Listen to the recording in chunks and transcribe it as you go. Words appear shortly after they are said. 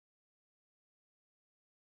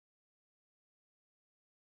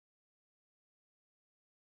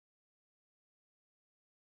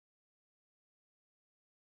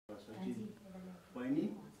षष्ठी बहिनी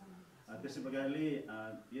त्यस्तै प्रकारले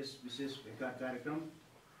यस विशेष भेटघाट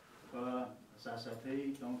कार्यक्रमका साथसाथै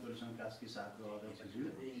तमु प्ये लु संघ कास्की शाखाको अध्यक्षज्यू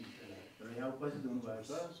र यहाँ उपस्थित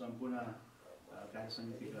हुनुभएका सम्पूर्ण कार्य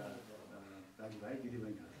समितिका दाजुभाइ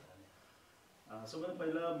दिदीबहिनीहरू, सबभन्दा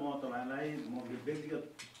पहिला म तपाईँलाई म व्यक्तिगत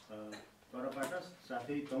तर्फबाट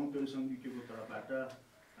साथै तमु प्ये लु संघ युकेको तर्फबाट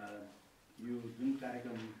यो जुन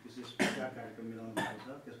कार्यक्रम विशेष भेटघाट कार्यक्रम मिलाउनु भएको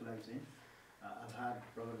छ त्यसको लागि चाहिँ आभार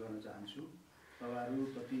प्रकट गर्न चाहन्छु। तपाईँहरू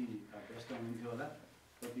कति व्यस्त हुनुहुन्थ्यो होला,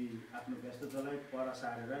 कति आफ्नो व्यस्ततालाई पर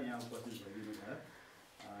सारेर यहाँ उपस्थित भइदिनु भयो,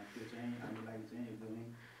 त्यो चाहिँ हाम्रो लागि चाहिँ एकदमै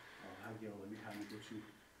भाग्य हो भन्ने ठानेको छु।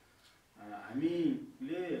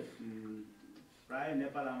 हामीले प्राय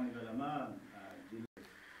नेपाल आउने बेलामा जिल्ला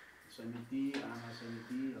समिति आमा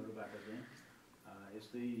समितिहरूबाट चाहिँ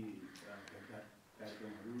यस्तै भेटघाट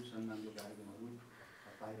कार्यक्रमहरू सम्मानको कार्यक्रमहरू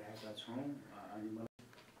पाइरहेका छौँ। अनि मलाई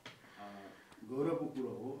गौरवको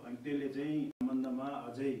कुरो हो। अनि त्यसले चाहिँ सम्बन्धमा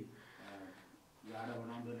अझै गाडा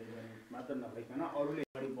बनाउँदै लैजाने मात्र नभइकन अरूले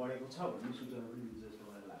अगाडि बढेको छ भन्ने सूचना पनि दिन्छ जस्तो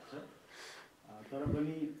मलाई लाग्छ। तर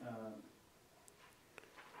पनि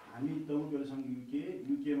हामी तमु प्ये लु संघ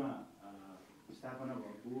युकेमा स्थापना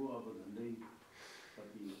भएको अब झन्डै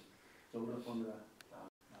कति 14-15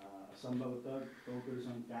 सम्भवतः तमु प्ये लु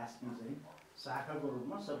संघ कास्की चाहिँ शाखाको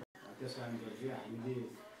रूपमा सब त्यस कारण गर्दै हामीले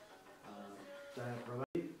चाहे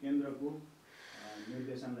प्रभावी केन्द्रको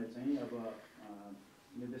निर्देशनलाई चाहिँ अब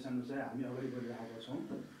निर्देशनअनुसार हामी अगाडि बढिरहेका छौँ।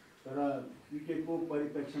 तर युकेको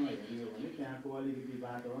परिप्रेक्ष्यमा हेर्ने हो भने त्यहाँको अलिकति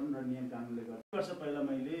वातावरण र नियम कानुनले गर्दा वर्ष पहिला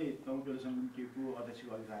मैले तमु प्ये लु संघ युकेको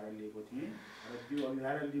अध्यक्षको अधिकार लिएको थिएँ र त्यो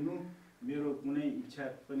अधिकार लिनु मेरो कुनै इच्छा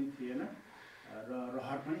पनि थिएन र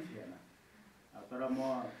रहर पनि थिएन। तर म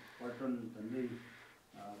पल्टन झन्डै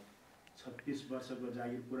 36 वर्षको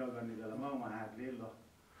जागिर पुरा गर्ने बेलामा उहाँहरूले ल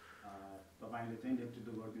तपाईँले चाहिँ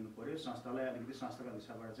नेतृत्व गरिदिनु पर्यो, संस्थालाई अलिकति संस्थाका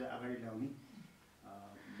दिशाबाट चाहिँ अगाडि ल्याउने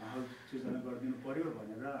माहौल सिर्जना गरिदिनु पर्यो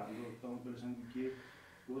भनेर हाम्रो तमु प्ये लु संघ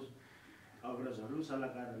युकेको अग्रजहरू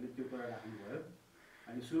सल्लाहकारहरूले त्यो कुरा राख्नुभयो।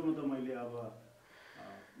 अनि सुरुमा त मैले अब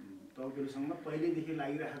तमु प्ये लु संघमा पहिल्यैदेखि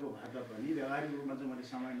लागिरहेको भए तापनि व्यावहारिक रूपमा चाहिँ मैले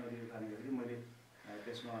समय नदिएको कारणले गर्दाखेरि मैले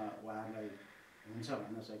त्यसमा उहाँहरूलाई हुन्छ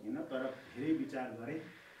भन्न सकिनँ। तर धेरै विचार गरेँ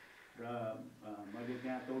र मैले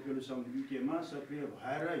त्यहाँ तमु प्ये लु संघ युकेमा सक्रिय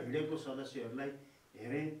भएर हिँडेको सदस्यहरूलाई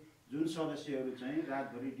हेरेँ, जुन सदस्यहरू चाहिँ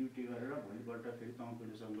रातभरि ड्युटी गरेर भोलिपल्ट फेरि तमु प्ये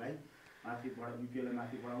लु संघलाई युकेलाई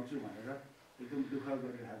माथि बढाउँछु भनेर एकदम दुःख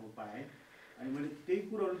गरिरहेको पाएँ। अनि मैले त्यही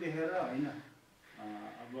कुरोहरू देखेर होइन,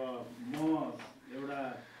 अब म एउटा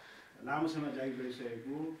लामो समय जागिर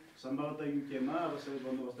गरिसकेको सम्भवतः युकेमा अब सबै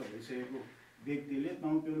बन्दोबस्त भइसकेको व्यक्तिले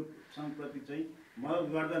तमु प्ये लु संघप्रति चाहिँ मद्दत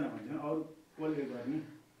गर्दैन भन्थ्यो, अरू कसले गर्ने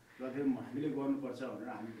गर्दै हामीले गर्नुपर्छ भनेर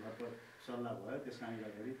हामी घरको सल्लाह भयो। त्यस कारणले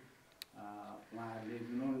गर्दाखेरि उहाँहरूले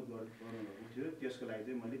जुन अनुरोध गर्नुभएको थियो त्यसको लागि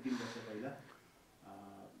चाहिँ मैले 3 वर्ष पहिला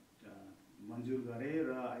मन्जुर गरेँ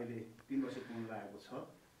र अहिले 3 वर्ष पुग्न लागेको छ।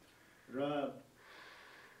 र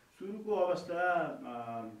सुरुको अवस्था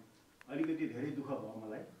अलिकति धेरै दुःख भयो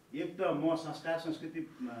मलाई। एक त म संस्कार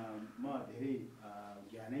संस्कृतिमा धेरै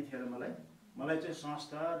ज्ञानै थिएन मलाई चाहिँ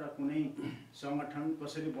संस्था र कुनै सङ्गठन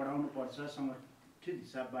कसरी बढाउनु पर्छ सङ्गठित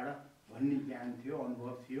हिसाबबाट भन्ने ज्ञान थियो,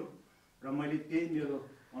 अनुभव थियो र मैले त्यही मेरो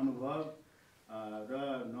अनुभव र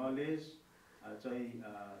नलेज चाहिँ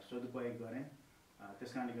सदुपयोग गरेँ।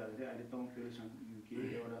 त्यस कारणले गर्दाखेरि अहिले तमु प्ये लु संघ युके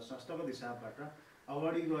एउटा संस्थागत हिसाबबाट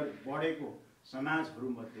अगाडि बढेको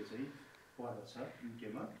समाजहरूमध्ये चाहिँ पर्दछ।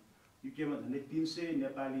 युकेमा झन्डै 300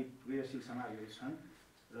 नेपाली क्रियाशील समाजहरू छन्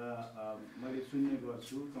र मैले सुन्ने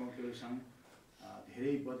गर्छु तमु प्ये लु संघ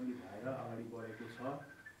धेरै बदली भएर अगाडि बढेको छ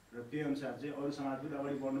र त्यही अनुसार चाहिँ अरू समाज पनि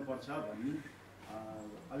अगाडि बढ्नुपर्छ भन्ने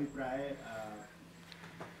अभिप्राय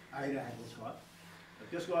आइरहेको छ।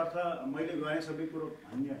 त्यसको अर्थ मैले गरेँ सबै कुरो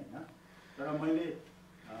भन्ने होइन, तर मैले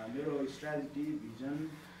मेरो स्ट्राटेजी, भिजन,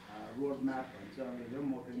 रोड म्याप भन्छ अङ्ग्रेजीमा,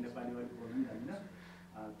 म फेरि नेपाली वाली बोल्नु पनि जान्दिनँ,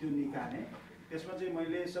 त्यो निकालेँ। त्यसमा चाहिँ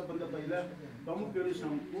मैले सबभन्दा पहिला तमु प्ये लु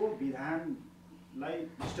संघको विधानलाई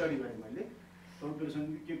स्टडी गरेँ। मैले तमु प्ये लु संघ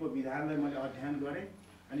युकेको विधानलाई मैले अध्ययन गरेँ।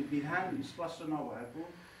 अनि विधान स्पष्ट नभएको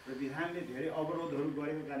र विधानले धेरै अवरोधहरू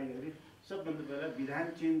गरेको कारणले गर्दाखेरि सबभन्दा पहिला विधान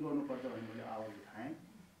चेन्ज गर्नुपर्छ भन्ने मैले आवाज उठाएँ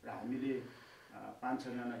र हामीले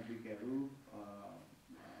 5-6 जना विज्ञहरू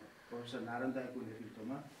प्रोफेसर नारायण दाईको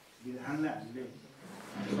नेतृत्वमा विधानलाई हामीले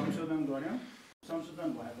संशोधन गऱ्यौँ। संशोधन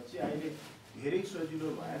भएपछि अहिले धेरै सजिलो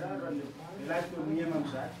भएर र बेलायतको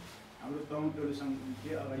नियमअनुसार हाम्रो तमु प्ये लु संघ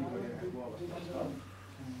युके अगाडि बढिरहेको अवस्था छ।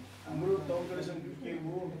 हाम्रो तमु प्ये लु संघ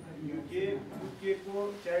युकेको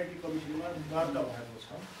च्यारिटी कमिसनमा दर्ता भएको छ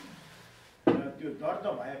र त्यो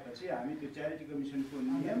दर्ता भएपछि हामी त्यो च्यारिटी कमिसनको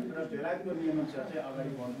नियम र बेलायतको नियमअनुसार चाहिँ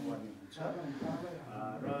अगाडि बढ्नुपर्ने हुन्छ।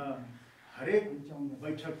 र हरेक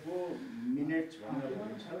बैठकको मिनेट्स भनेर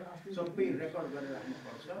भनिन्छ सबै रेकर्ड गरेर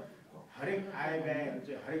राख्नुपर्छ। हरेक आय व्ययहरू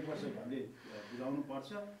चाहिँ हरेक वर्ष भन्दै बुझाउनु पर्छ।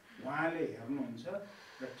 उहाँले हेर्नुहुन्छ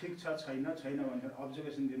र ठिक छ छैन भनेर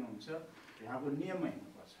अब्जर्भेसन दिनुहुन्छ। उहाँको नियममा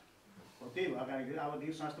हिँड्नुपर्छ। त्यही भएको कारणले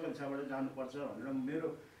अबदेखि संस्थागत हिसाबबाट जानुपर्छ भनेर मेरो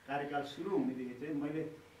कार्यकाल सुरु हुनेदेखि चाहिँ मैले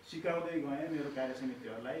सिकाउँदै गएँ मेरो कार्य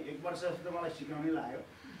समितिहरूलाई। 1 वर्ष जस्तो मलाई सिकाउनै लाग्यो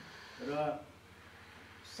र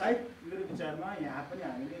सायद मेरो विचारमा यहाँ पनि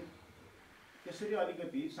हामीले त्यसरी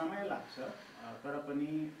अलिकति समय लाग्छ तर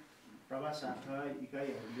पनि प्रवास शाखा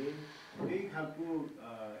इकाइहरूले त्यही खालको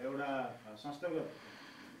एउटा संस्थागत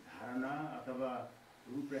धारणा अथवा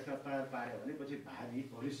रूपरेखा तयार पार्यो भने पछि भावी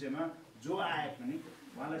भविष्यमा जो आए पनि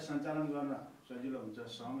उहाँलाई सञ्चालन गर्न सजिलो हुन्छ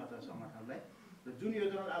सङ्घ अथवा सङ्गठनलाई र जुन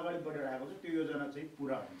योजना अगाडि बढेर आएको छ त्यो योजना चाहिँ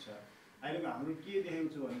पुरा हुन्छ। अहिलेको हाम्रो के देखेको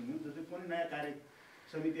छु भने जस्तै कुनै नयाँ कार्य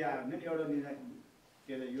समिति आयो भने एउटा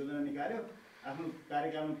के अरे योजना निकाल्यो आफ्नो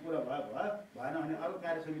कार्यकालमा पुरा भएन भने अर्को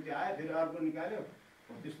कार्य समिति आयो फेरि अर्को निकाल्यो।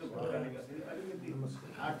 त्यस्तो भएकाले गर्दाखेरि अलिकति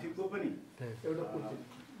आर्थिकको पनि एउटा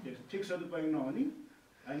ठिक सदुपयोग नहुने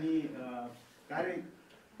अनि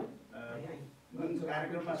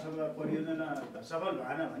कार्यक्रममा परियोजना सफल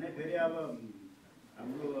भएन भने फेरि अब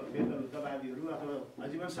हाम्रो वेतनवादीहरू अथवा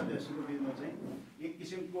आजीवन सदस्यको बिचमा चाहिँ एक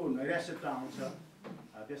किसिमको नैराश्यता आउँछ।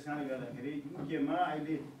 त्यस कारणले गर्दाखेरि युकेमा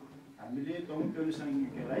अहिले हामीले तमु प्ये लु संघ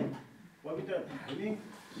युकेलाई पवित्र धार्मिक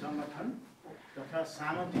सङ्गठन तथा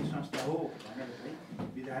सामाजिक संस्था हो भनेर चाहिँ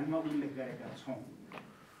विधानमा उल्लेख गरेका छौँ।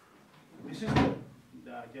 विशेष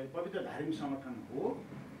पवित्र धार्मिक सङ्गठन हो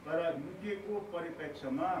तर युकेको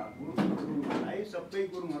परिप्रेक्ष्यमा गुरुङहरूलाई सबै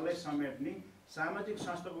गुरुङहरूलाई समेट्ने सामाजिक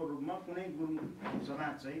संस्थाको रूपमा कुनै गुरुङ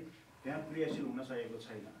समाज चाहिँ त्यहाँ क्रियाशील हुन सकेको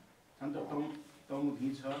छैन। छन् त तमु धी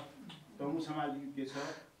छ, तमु समाज युके छ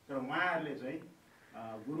तर उहाँहरूले चाहिँ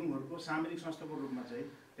गुरुङहरूको सामाजिक संस्थाको रूपमा चाहिँ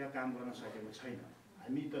त्यहाँ काम गर्न सकेको छैन।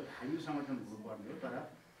 हामी त धार्मिक सङ्गठन हुनुपर्ने हो तर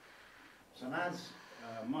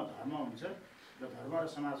समाजमा धर्म हुन्छ र धर्म र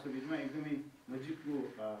समाजको बिचमा एकदमै नजिकको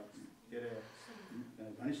के अरे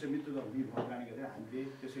घनिष्ठ मित्रता हुने भएको कारणले गर्दा हामीले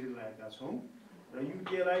त्यसरी लागेका छौँ। र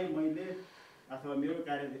युकेलाई मैले अथवा मेरो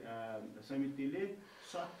कार्य समितिले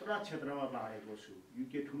 17 क्षेत्रमा बाँडेको छु।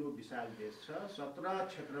 युके ठुलो विशाल देश छ, 17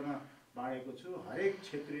 क्षेत्रमा बाँडेको छु। हरेक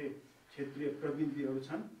क्षेत्रीय प्रतिनिधिहरू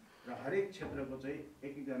छन् र हरेक क्षेत्रको चाहिँ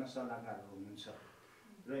एक-एकजना सल्लाहकारहरू हुनुहुन्छ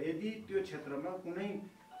र यदि त्यो क्षेत्रमा कुनै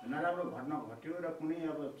नराम्रो घटना घट्यो र कुनै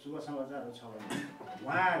अब शुभ समाचारहरू छ भने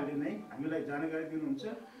उहाँहरूले नै हामीलाई जानकारी दिनुहुन्छ।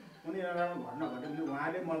 कुनै नराम्रो घटना घट्यो भने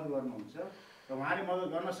उहाँले मद्दत गर्नुहुन्छ र उहाँले मद्दत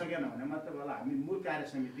गर्न सकेन भने मात्र होला हामी मूल कार्य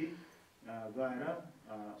समिति गएर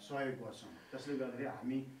सहयोग गर्छौँ। त्यसले गर्दाखेरि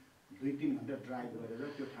हामी 2-3 घन्टा ड्राइभ गरेर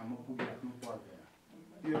त्यो ठाउँमा पुगिराख्नु पर्दैन।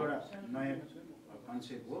 त्यो एउटा नयाँ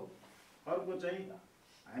कन्सेप्ट हो। अर्को चाहिँ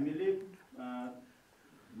हामीले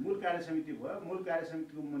मूल कार्य समिति भयो। मूल कार्य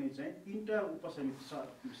समितिको मुनि चाहिँ 3टा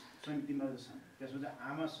उपसमिति मात्र छन्। त्यसमा चाहिँ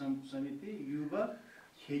आमा समिति, युवा,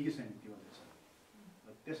 खेगी समिति भन्छ।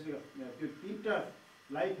 त्यसले त्यो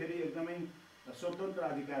 3टालाई फेरि एकदमै स्वतन्त्र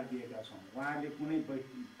अधिकार दिएका छौँ। उहाँहरूले कुनै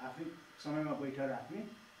आफै समयमा बैठक राख्ने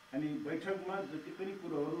अनि बैठकमा जति पनि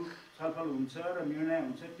कुरोहरू छलफल हुन्छ र निर्णय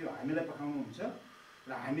हुन्छ त्यो हामीलाई पठाउनुहुन्छ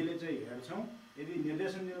र हामीले चाहिँ हेर्छौँ। यदि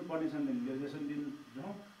निर्देशन दिनुपर्ने छन् भने निर्देशन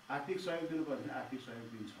दिन्छौँ, आर्थिक सहयोग दिनुपर्ने भने आर्थिक सहयोग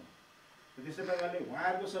दिन्छौँ। त्यस्तै प्रकारले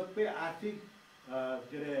उहाँहरूको सबै आर्थिक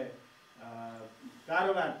के अरे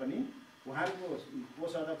कारोबार पनि उहाँहरूको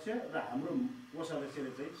कोष अध्यक्ष र हाम्रो कोष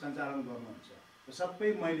अध्यक्षले चाहिँ सञ्चालन गर्नुहुन्छ। सबै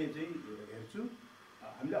मैले चाहिँ हेर्छु।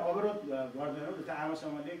 हामीले अवरोध गर्दैनौँ। जस्तै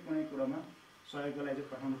आमासँगले कुनै कुरामा सहयोगको लागि चाहिँ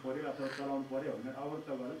पठाउनु पऱ्यो अथवा चलाउनु पऱ्यो भनेर अवरोध त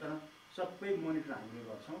गर्यो तर सबै मोनिटर हामीले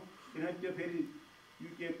गर्छौँ। किनभने त्यो फेरि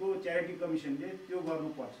युकेको च्यारिटी कमिसनले त्यो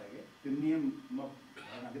गर्नुपर्छ क्या। त्यो नियममा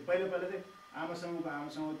पहिला चाहिँ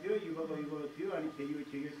आमासँग थियो, युवाको थियो अनि खेगीको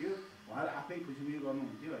थियो। उहाँहरू आफै खुसी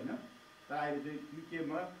गर्नुहुन्थ्यो होइन। तर अहिले चाहिँ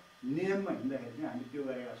युकेमा नियममा हिँड्दाखेरि चाहिँ हामी त्यो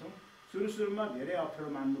गरेका छौँ। सुरुमा धेरै अप्ठ्यारो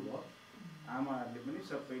मान्नुभयो आमाहरूले पनि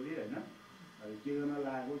सबैले होइन। के गर्न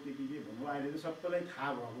लागेको के भन्नु अहिले चाहिँ सबैलाई थाहा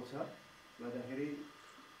भएको छ गर्दाखेरि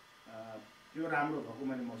त्यो राम्रो भएको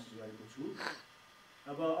मैले महसुस गरेको छु।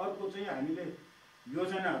 अब अर्को चाहिँ हामीले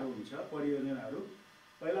योजनाहरू हुन्छ, परियोजनाहरू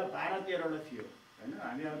पहिला 12-13वटा थियो होइन।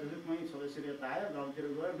 हामी अब जस्तै कुनै सदस्यले यता आयो गाउँतिर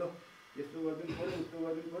गयो ल यस्तो गरिदिनु पऱ्यो उस्तो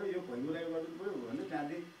गरिदिनु पऱ्यो यो भइगुलाई गरिदिनु पऱ्यो भने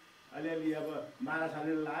त्यहाँदेखि अलिअलि अब माला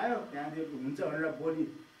छालेर लायो त्यहाँदेखि हुन्छ भनेर बोली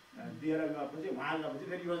दिएर गएपछि उहाँ गएपछि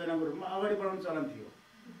फेरि योजनाको रूपमा अगाडि बढाउनु चलन थियो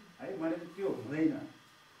है। मैले चाहिँ त्यो हुँदैन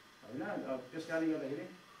होइन। त्यस कारणले गर्दाखेरि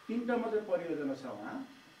 3टा मात्रै परियोजना छ उहाँ।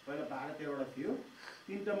 पहिला 12-13वटा थियो,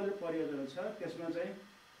 3टा मात्रै परियोजना छ। त्यसमा चाहिँ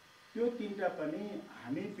त्यो 3टा पनि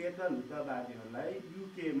हामी वेतनवादीहरूलाई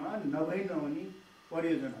युकेमा नहुने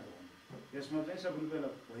परियोजनाहरू हुन्। त्यसमा चाहिँ सबभन्दा पहिला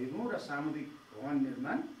भइगुँ र सामुदायिक भवन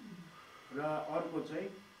निर्माण र अर्को चाहिँ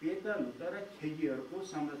पेता लुता र खेगीहरूको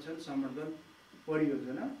संरक्षण सम्वर्धन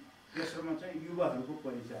परियोजना, तेस्रोमा चाहिँ युवाहरूको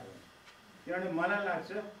परिचालन। किनभने मलाई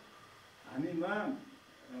लाग्छ हामीमा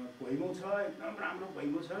भैगो छ, एकदम राम्रो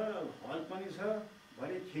भैगो छ, हल पनि छ,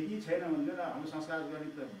 भरे खेगी छैन भने हाम्रो संस्कार गर्ने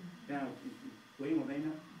त त्यहाँ कोही हुँदैन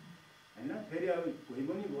होइन। फेरि अब भुइँ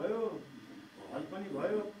पनि भयो, हल पनि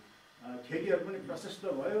भयो, खेतीहरू पनि प्रशस्त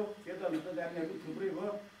भयो, पेता लुता जान्नेहरू थुप्रै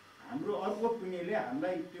भयो। हाम्रो अर्को पिँढीले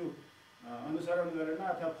हामीलाई त्यो अनुसरण गरेन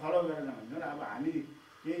अथवा फलो गरेन भने अब हामी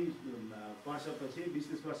केही वर्षपछि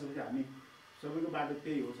 20-30 वर्षपछि हामी सबैको बाटो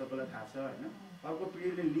त्यही हो, सबैलाई थाहा छ होइन। अर्को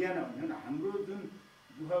पिँढीले लिएन भने हाम्रो जुन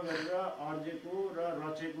दुःख गरेर अर्जेको र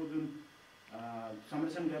रचेको जुन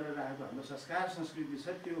संरक्षण गरेर राखेको हाम्रो संस्कार संस्कृति छ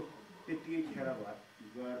त्यो त्यत्तिकै खेर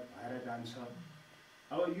भएर जान्छ।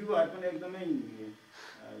 अब युवाहरू पनि एकदमै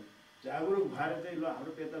जागरुक भएर चाहिँ ल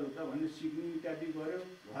हाम्रो पेता लुता भन्ने सिक्ने इत्यादि गऱ्यो,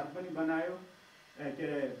 घर पनि बनायो, के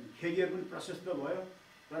अरे खेतीहरू पनि प्रशस्त भयो।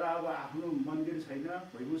 तर अब आफ्नो मन्दिर छैन,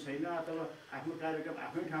 भैगो छैन, अथवा आफ्नो कार्यक्रम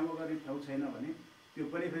आफ्नै ठाउँमा गर्ने ठाउँ छैन भने त्यो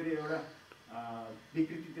पनि फेरि एउटा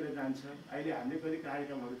विकृतितिर जान्छ। अहिले हामीले कति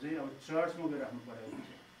कार्यक्रमहरू चाहिँ अब चर्चमा गएर राख्नु परेको हुन्छ।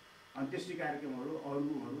 अन्त्येष्टि कार्यक्रमहरू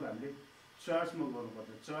अरूहरू हामीले चर्चमा गर्नुपर्छ।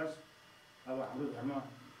 चर्च अब हाम्रो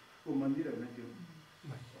धर्मको मन्दिर होइन त्यो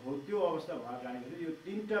हो। त्यो अवस्था भएको कारणले यो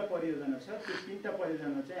 3टा परियोजना छ। त्यो 3टा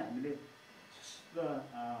परियोजना चाहिँ हामीले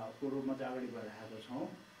को रूपमा चाहिँ अगाडि बढाइरहेका छौँ।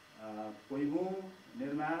 भैगो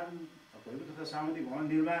निर्माण, भैगो तथा सामुदायिक भवन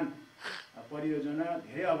निर्माण परियोजना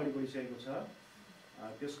धेरै अगाडि बढिसकेको छ।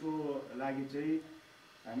 त्यसको लागि चाहिँ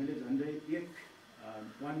हामीले झन्डै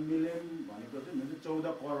 1 मिलियन भनेको चाहिँ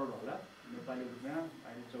 14 करोड होला नेपाली रुपियाँ,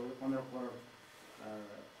 अहिले 15 करोड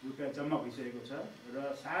रुपियाँ जम्मा भइसकेको छ। र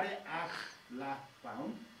 8.5 लाख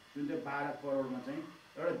पाउन्ड जुन चाहिँ 12 करोडमा चाहिँ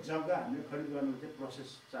एउटा जग्गा हामीले खरिद गर्नु चाहिँ प्रोसेस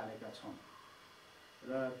चालेका छौँ।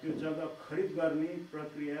 र त्यो जग्गा खरिद गर्ने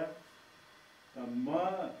प्रक्रिया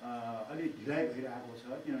अलि ढिलाइ भइरहेको छ।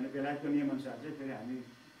 किनभने बेलायतको नियमअनुसार चाहिँ फेरि हामी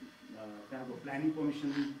त्यहाँको प्लानिङ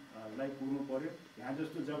कमिसनलाई पुग्नु पर्यो। यहाँ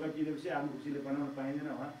जस्तो जग्गा किनेपछि आफ्नो खुसीले बनाउन पाइँदैन।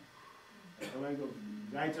 उहाँ तपाईँको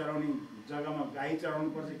गाई चराउने जग्गामा गाई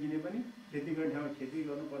चराउनुपर्छ, किने पनि खेती गर्ने ठाउँमा खेती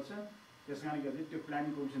गर्नुपर्छ। त्यस कारणले गर्दा त्यो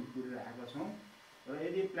प्लानिङ कमिसन पुगिरहेका छौँ। र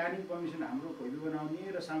यदि प्लानिङ कमिसन हाम्रो भैगो बनाउने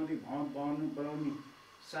र सामुदायिक भवन बनाउने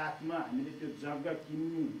साथमा हामीले त्यो जग्गा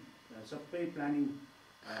किन्ने सबै प्लानिङ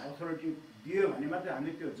अथोरिटी दियो भने मात्रै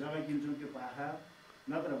हामीले त्यो जग्गा किन्छौँ, त्यो पाखा।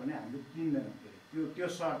 नत्र भने हामीले किन्दैनौँ। त्यो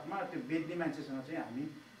सर्तमा त्यो बेच्ने मान्छेसँग चाहिँ हामी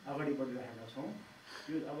अगाडि बढिरहेका छौँ।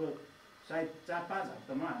 त्यो अब सायद 4-5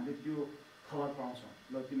 हप्तामा हामीले त्यो खबर पाउँछौँ।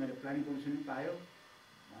 ल तिमीले प्लानिङ कमिसन पायो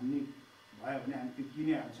भन्ने भयो भने हामी त्यो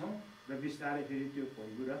किनिहाल्छौँ र बिस्तारै फेरि त्यो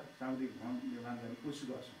भैगो र सामुदायिक भवन निर्माण गर्ने कोसिस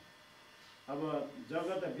गर्छौँ। अब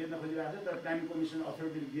जग्गा त बेच्न खोजिरहेको छ, तर प्लानिङ कमिसन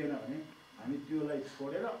अथोरिटीले दिएन भने हामी त्योलाई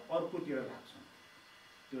छोडेर अर्कोतिर लाग्छौँ।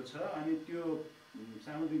 त्यो छ। अनि त्यो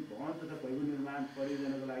सामुदायिक भवन तथा भैगो निर्माण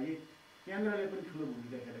परियोजनाको लागि केन्द्रले पनि ठुलो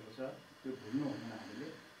भूमिका खेलेको छ। त्यो भुल्नु हुँदैन। हामीले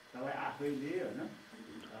तपाईँ आफैले होइन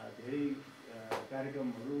धेरै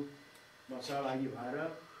कार्यक्रमहरूमा सहभागी भएर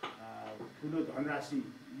ठुलो धनराशि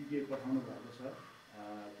युके पठाउनु भएको छ।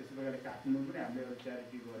 त्यस्तो प्रकारले काठमाडौँ पनि हामीले एउटा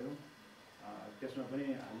च्यारिटी गऱ्यौँ। त्यसमा पनि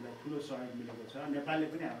हामीलाई ठुलो सहयोग मिलेको छ। नेपालले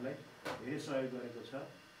पनि हामीलाई धेरै सहयोग गरेको छ।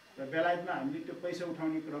 र बेलायतमा हामीले त्यो पैसा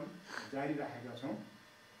उठाउने क्रम जारी राखेका छौँ।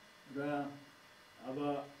 र अब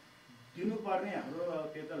दिनुपर्ने हाम्रो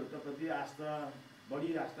पेता लुताप्रति बढी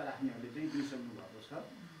आस्था राख्नेहरूले चाहिँ दिइसक्नु भएको छ।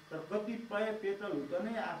 तर कतिपय पेता लुता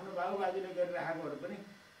नै आफ्नो बाबुबाजेले गरिराखेकोहरू पनि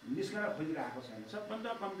निस्कन खोजिरहेको छैन।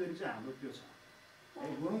 सबभन्दा कमजोरी चाहिँ हाम्रो त्यो छ।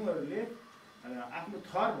 गुरुङहरूले आफ्नो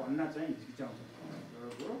थर भन्न चाहिँ हिचकिचाउँछ एउटा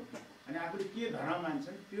कुरो। अनि आफूले के धर्म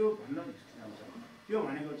मान्छन् त्यो भन्न हिचकिचाउँछ। त्यो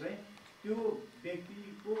भनेको चाहिँ त्यो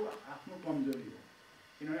व्यक्तिको आफ्नो कमजोरी हो।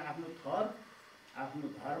 किनभने आफ्नो थर, आफ्नो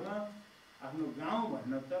धर्म, आफ्नो गाउँ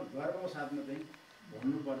भन्न त गर्वको साथमा चाहिँ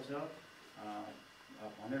भन्नुपर्छ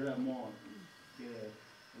भनेर म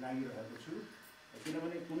लागिरहेको छु।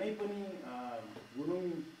 किनभने कुनै पनि गुरुङ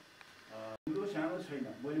ठुलो सानो छैन,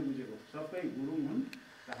 मैले बुझेको सबै गुरुङ हुन्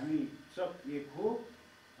र हामी सब एक हो।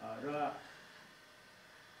 र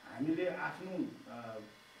हामीले आफ्नो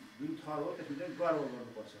जुन थर हो त्यसमा चाहिँ गर्व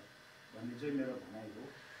गर्नुपर्छ भन्ने चाहिँ मेरो भनाइ हो।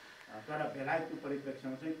 तर बेलायतको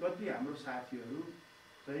परिप्रेक्ष्यमा चाहिँ कति हाम्रो साथीहरू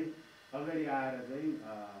चाहिँ अगाडि आएर चाहिँ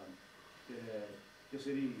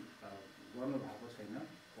त्यसरी गर्नुभएको छैन।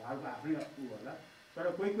 उहाँहरूको आफ्नै ऊ होला। तर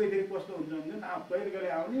कोही फेरि कस्तो हुन्छ भने पहिलो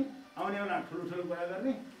आउने ठुलो कुरा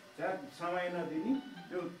गर्ने, त्यहाँ समय नदिने,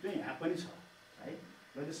 त्यो चाहिँ यहाँ पनि छ है।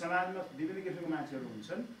 र त्यो समाजमा विभिन्न किसिमको मान्छेहरू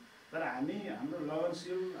हुन्छन्। तर हाम्रो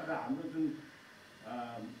लगनशील र हाम्रो जुन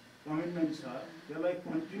कमिटमेन्ट छ त्यसलाई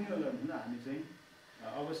कन्टिन्यू गर्नु हामी चाहिँ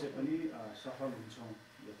अवश्य पनि सफल हुन्छौँ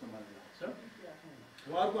जस्तो मलाई लाग्छ।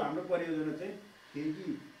 अर्को हाम्रो परियोजना चाहिँ ठेकी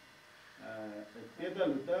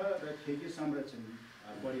पेदलहुत र ठेकी संरक्षण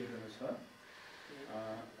परियोजना छ।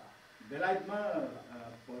 बेलायतमा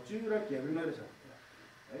भचु र घेब्री मात्रै छ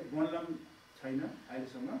है, बनलम छैन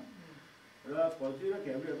अहिलेसम्म। र भचु र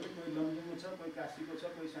घेब्रीहरू पनि कोही लमजुङको छ, कोही कास्कीको छ,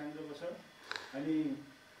 कोही साङ्लोको छ। अनि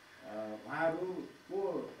उहाँहरूको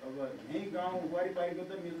अब यहीँ गाउँ वरिपरिको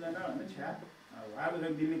त मिल्दैन होइन, छ्या उहाँहरू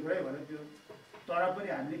चाहिँ मिल्ने कुरै भएर त्यो, तर पनि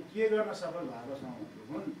हामीले के गर्न सफल भएको छौँ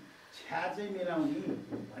भने छ्या चाहिँ मिलाउने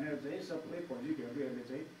भनेर चाहिँ सबै भचु घेब्रीहरूले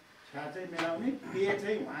चाहिँ छ्या चाहिँ मिलाउने, पेय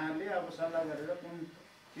चाहिँ उहाँहरूले अब सल्लाह गरेर कुन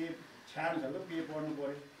के छ्या अनुसारको पेय पढ्नु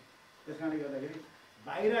पऱ्यो। त्यस कारणले गर्दाखेरि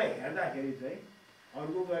बाहिर हेर्दाखेरि चाहिँ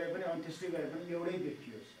अर्को गरे पनि अन्त्येष्टि गरे पनि एउटै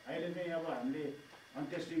देखियोस्। अहिले चाहिँ अब हामीले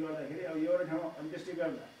अन्त्येष्टि गर्दाखेरि अब एउटा ठाउँमा अन्त्येष्टि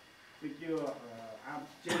गर्दा त्यो के हो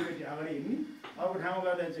चेलीबेटी अगाडि हिँड्ने, अर्को ठाउँमा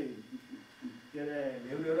गर्दा चाहिँ के अरे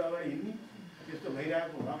ल्याउलेहरू अगाडि हिँड्ने, त्यस्तो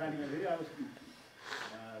भइरहेको भएकाले गर्दाखेरि अब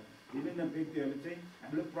विभिन्न व्यक्तिहरूले चाहिँ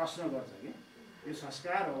हामीले प्रश्न गर्छ कि यो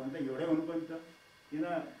संस्कार हो भने त एउटै हुनु पर्यो त, किन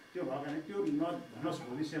त्यो भएको भने त्यो नभनोस्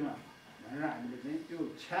भविष्यमा भनेर हामीले चाहिँ त्यो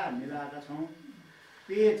छ्या मिलाएका छौँ।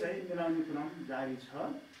 पेय चाहिँ मिलाउने क्रम जारी छ।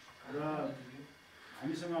 र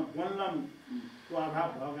हामीसँग बनलमको अभाव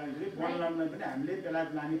भएको कारणले बनलमलाई पनि हामीले बेलायत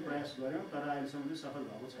लाने प्रयास गऱ्यौँ, तर अहिलेसम्म चाहिँ सफल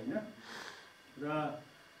भएको छैन। र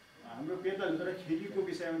हाम्रो पेदलहुत र ठेकीको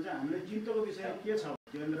विषयमा चाहिँ हामीले चिन्तोको विषय के छ,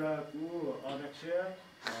 केन्द्रको अध्यक्ष,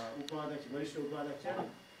 उपाध्यक्ष, वरिष्ठ उपाध्यक्ष,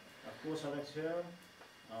 कोष अध्यक्ष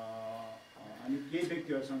अनि केही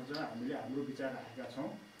व्यक्तिहरूसँग चाहिँ हामीले हाम्रो विचार राखेका छौँ।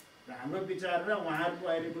 र हाम्रो विचार र उहाँहरूको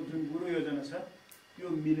अहिलेको जुन गुरु योजना छ त्यो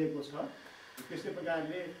मिलेको छ। त्यस्तै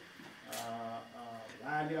प्रकारले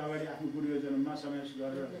उहाँहरूले अगाडि आफ्नो गुरु योजनामा समावेश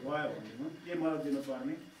गरेर गयो भने के मद्दत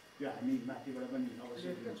दिनुपर्ने त्यो हामी माथिबाट पनि अवश्य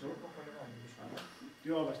दिन्छौँ।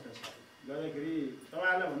 त्यो अवस्था छ। गर्दाखेरि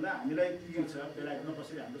तपाईँहरूलाई भन्दा हामीलाई क्लियर छ बेलायतमा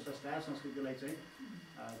कसरी हाम्रो संस्कार संस्कृतिलाई चाहिँ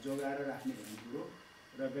जोगाएर राख्ने भन्ने कुरो।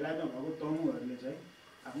 र बेलायतमा भएको तमुहरूले चाहिँ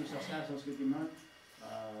आफ्नो संस्कार संस्कृतिमा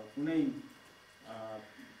कुनै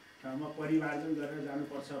ठाउँमा परिमार्जन गरेर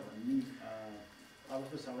जानुपर्छ भन्ने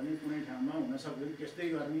अवस्था छ भने कुनै ठाउँमा हुन सक्दैन त्यस्तै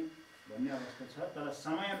गर्ने भन्ने अवस्था छ। तर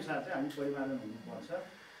समयअनुसार चाहिँ हामी परिमार्जन हुनुपर्छ।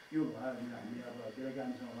 त्यो भयो भने हामी अब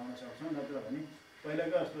बेलुकामीसँग लाउन सक्छौँ, नत्र भने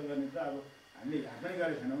पहिलाको जस्तो गर्ने त अब हामीले यहाँ पनि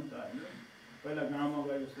गरेको छैनौँ नि त होइन। पहिला गाउँमा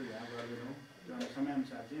गए जस्तो यहाँ गर्दैनौँ। त्यो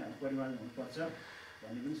समयअनुसार चाहिँ हामी परिमार्जन हुनुपर्छ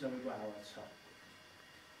भन्ने पनि सबैको आवाज छ।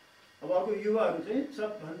 अब अर्को युवाहरू चाहिँ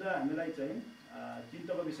सबभन्दा हामीलाई चाहिँ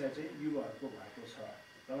चिन्ताको विषय चाहिँ युवाहरूको भएको छ।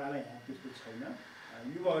 तपाईँलाई यहाँ त्यस्तो छैन।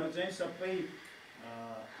 युवाहरू चाहिँ सबै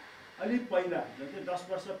अलिक पहिला जस्तै 10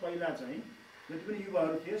 वर्ष पहिला चाहिँ जति पनि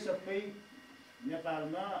युवाहरू थिए सबै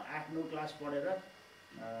नेपालमा 8-9 क्लास पढेर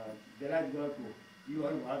बेलायत गएको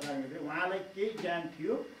युवाहरू भएको कारणले गर्दा उहाँलाई केही ज्ञान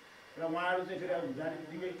थियो र उहाँहरू चाहिँ फेरि अब जाने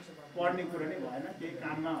बित्तिकै पढ्ने कुरा नै भएन, केही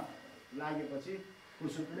काममा लागेपछि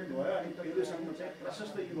फुर्सद पनि भयो। अनि पय लु संघमा चाहिँ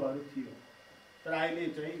प्रशस्त युवाहरू थियो, तर अहिले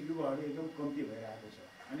चाहिँ युवाहरू एकदम कम्ती भइरहेको छ।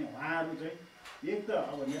 अनि उहाँहरू चाहिँ एक त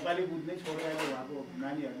अब नेपाली बुझ्नै छोडिरहेको उहाँको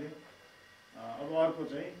नानीहरूले, अब अर्को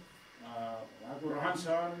चाहिँ उहाँको रहन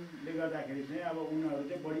सहनले गर्दाखेरि चाहिँ अब उनीहरू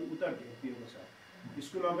चाहिँ बढी उत्तर ढेकिएको छ।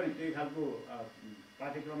 स्कुलमा पनि त्यही खालको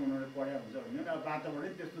पाठ्यक्रम उनीहरूले पढाएको हुन्छ होइन। अब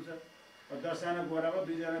वातावरण त्यस्तो छ। अब 10 जना गोरामा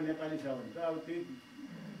 2 जना नेपाली छ भने त अब त्यही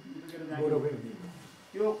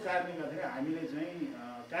त्यो कारणले गर्दाखेरि हामीले चाहिँ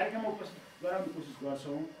कार्यक्रममा उपस्थित गराउने कोसिस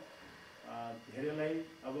गर्छौँ धेरैलाई।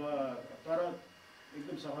 अब तर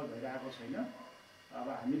एकदम सफल भइरहेको छैन। अब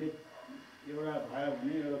हामीले एउटा भयो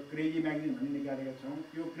भने एउटा क्रेजी म्यागजिन भन्ने निकालेका छौँ।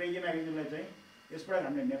 त्यो क्रेजी म्यागजिनलाई चाहिँ यसबाट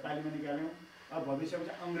हामीले नेपालीमा निकाल्यौँ, अब भविष्यमा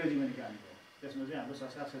चाहिँ अङ्ग्रेजीमा निकाल्ने हो। त्यसमा चाहिँ हाम्रो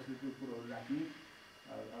संस्कार संस्कृतिको कुरोहरू राख्ने,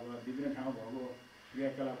 अब विभिन्न ठाउँमा भएको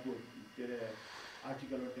क्रियाकलापको के अरे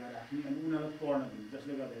आर्टिकलहरू त्यहाँ राख्ने अनि उनीहरूलाई पढ्न दिने,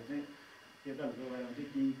 जसले गर्दाखेरि चाहिँ पेदलहुतको बारेमा चाहिँ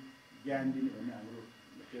केही ज्ञान दिने भन्ने हाम्रो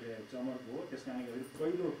के अरे चमक हो। त्यस कारणले गर्दाखेरि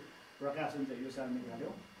पहिलो प्रकाशन चाहिँ यो साल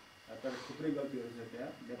निकाल्यौँ, तर थुप्रै गल्तीहरू छ त्यहाँ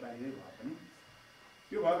नेपालीमै भए पनि।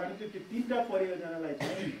 त्यो भएको कारण त्यो 3टा परियोजनालाई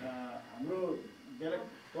चाहिँ हाम्रो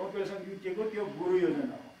कम्पिटिसन युटिएको त्यो गुरु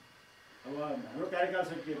योजना हो। अब हाम्रो कार्यकाल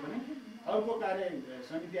सकिए पनि अर्को कार्य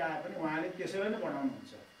समिति आए पनि उहाँले त्यसैलाई नै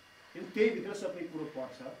बढाउनुहुन्छ, किन त्यहीभित्र सबै कुरो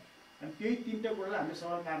पर्छ। अनि त्यही 3टा कुरोलाई हामीले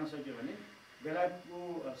सवाल पार्न सक्यो भने बेलायतको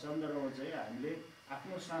सन्दर्भमा चाहिँ हामीले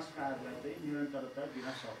आफ्नो संस्कारलाई चाहिँ निरन्तरता दिन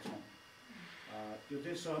सक्छौँ। त्यो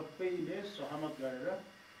चाहिँ सबैले सहमत गरेर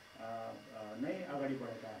नै अगाडि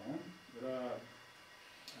बढेका हौँ। र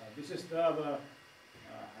विशेष त अब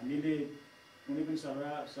हामीले कुनै पनि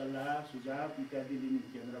सल्लाह सुझाव इत्यादि लिने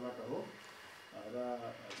केन्द्रबाट हो। र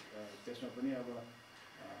त्यसमा पनि अब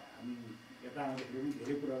हामी यता आउँदाखेरि पनि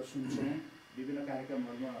धेरै कुराहरू सुन्छौँ, विभिन्न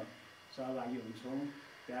कार्यक्रमहरूमा सहभागी हुन्छौँ।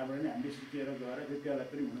 त्यहाँबाट नै हामीले सिकेर गएर विद्यालय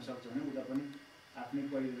पनि हुनसक्छ भने उता पनि आफ्नै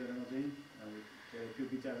परियोजनामा चाहिँ त्यो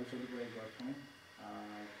विचारहरू सदुपयोग गर्छौँ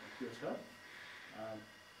त्यो छ।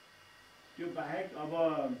 त्यो बाहेक अब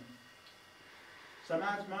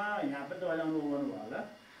समाजमा यहाँ पनि तपाईँले अनुभव गर्नुभयो होला,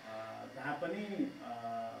 जहाँ पनि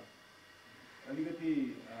अलिकति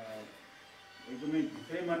एकदमै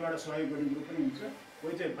भित्रै मनबाट सहयोग गर्ने ग्रुप पनि हुन्छ,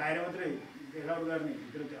 कोही चाहिँ बाहिर मात्रै देखाउट गर्ने,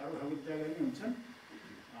 भित्र चाहिँ अरू खालको विचार गर्ने हुन्छन्,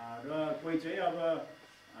 र कोही चाहिँ अब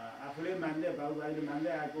आफूले मान्दै बाबुबाईले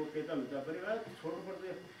मान्दै आएको पेता लुटा परिवार छोड्नुपर्छ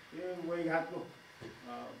यो वैघातको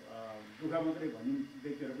दुःख मात्रै भन्ने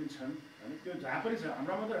व्यक्तिहरू पनि छन् होइन। त्यो जहाँ पनि छ,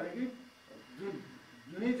 हाम्रो मात्रै होइन कि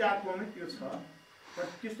जुनै जातको पनि त्यो छ। तर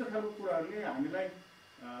त्यस्तो खालको कुराहरूले हामीलाई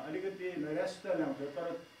अलिकति नैराश्यता ल्याउँछ, तर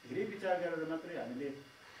धेरै विचार गरेर मात्रै हामीले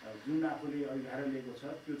जुन आफूले अधिकार लिएको छ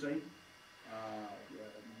त्यो चाहिँ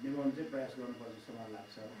निभाउनु चाहिँ प्रयास गर्नुपर्छ जस्तो मलाई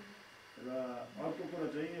लाग्छ। र अर्को कुरो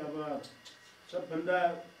चाहिँ अब सबभन्दा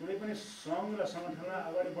कुनै पनि सङ्घ र सङ्गठनलाई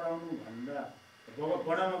अगाडि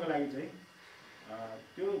बढाउनको लागि चाहिँ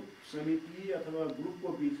त्यो समिति अथवा ग्रुपको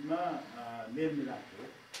बिचमा मेलमिलाप हो।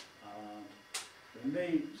 झन्डै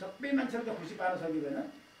सबै मान्छेहरू त खुसी पार्न सकिँदैन,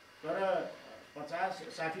 तर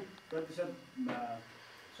 50-60%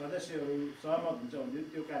 सदस्यहरू सहमत हुन्छ भने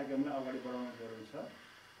त्यो कार्यक्रमलाई अगाडि बढाउन जरुरी छ।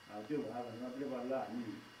 त्यो भयो भने मात्रै बल्ल हामी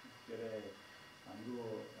के अरे हाम्रो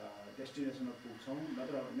डेस्टिनेसनमा पुग्छौँ।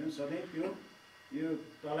 नत्र भने सधैँ यो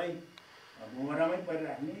तलै भुमरामै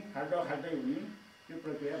परिराख्ने, खाल्टै हुने त्यो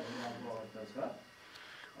प्रक्रिया भइरहेको अवस्था छ।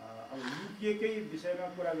 अब युकेकै विषयमा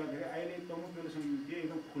कुरा गर्दाखेरि अहिले तमु प्ये लु संघ युके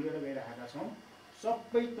एकदम खुलेर गइरहेका छौँ।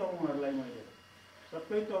 सबै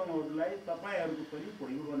तमुहरूलाई तपाईँहरूको पनि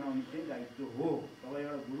भोइगो बनाउने चाहिँ दायित्व हो। तपाईँ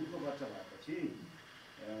एउटा गुरुको बच्चा भएपछि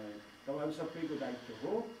तपाईँहरू सबैको दायित्व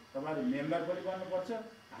हो। तपाईँहरू मेम्बर पनि बन्नुपर्छ,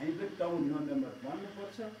 हामी पनि तमु न्युन मेम्बर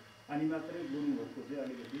बन्नुपर्छ, अनि मात्रै गुरुङहरूको चाहिँ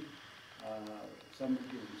अलिकति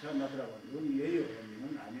समृद्धि हुन्छ। नत्र भन्नु यही हो भने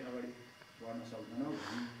हामी अगाडि बढ्न सक्दैनौँ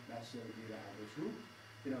भन्ने राशिहरू दिइरहेको छु।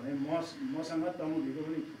 किनभने मसँग तमु भिको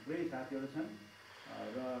पनि थुप्रै साथीहरू छन्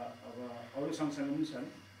र अब अरू सँगसँग पनि छन्,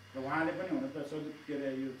 र उहाँले पनि हुन त के अरे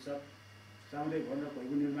यो सामुदायिक भवन र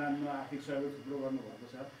भोइगो निर्माणमा आर्थिक सहयोग थुप्रो गर्नुभएको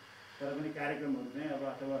छ। तर पनि कार्यक्रमहरू चाहिँ अब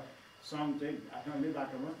अथवा सङ्घ चाहिँ आफ्नै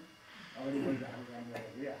बाटोमा अगाडि बढिरहेको काम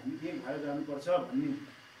गर्दाखेरि हामी के भएर जानुपर्छ भन्ने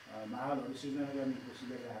माहौलहरू सिर्जना गर्ने कोसिस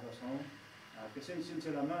गरिरहेका छौँ। त्यसै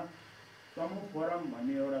सिलसिलामा तमु फोरम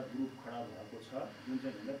भन्ने एउटा ग्रुप खडा भएको छ, जुन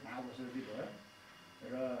चाहिँ झन्डै 5 वर्ष जति भयो।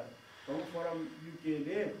 र तमु फोरम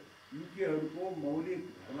युकेहरूको मौलिक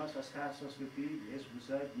धर्म, संस्कार, संस्कृति,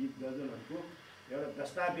 वेशभूषा, गीत गजलहरूको एउटा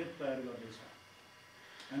दस्तावेज तयार गर्दैछ।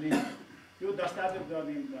 अनि त्यो दस्तावेज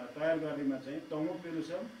तयार गर्नेमा चाहिँ तमु प्ये लु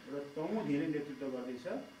संघ र तमु धेरै नेतृत्व गर्दैछ।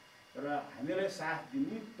 र हामीलाई साथ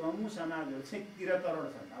दिने तमु समाजहरू चाहिँ 73वटा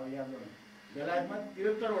छन्। अब याद गर्नु, बेलायतमा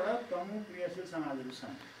 73वटा तमु क्रियाशील समाजहरू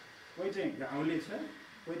छन्। कोही चाहिँ गाउँले छ,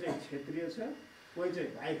 कोही चाहिँ क्षेत्रीय छ, कोही चाहिँ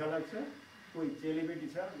भाइ खलक छ, कोही चेलीबेटी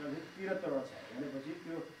छ, 73वटा छ। भनेपछि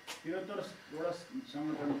त्यो 73वटा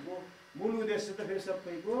सङ्गठनको मूल उद्देश्य त फेरि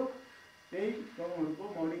सबैको त्यही तमुहरूको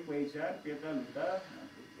मौलिक पहिचान, पेता लुटा,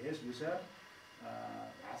 वेशभूषा,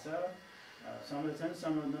 भाषा संरक्षण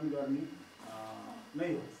सम्वर्धन गर्ने नै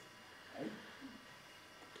हो है।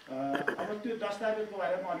 अब त्यो दस्तावेजको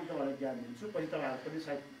बारेमा अलिक तपाईँलाई ज्ञान दिन्छु, पछि तपाईँहरू पनि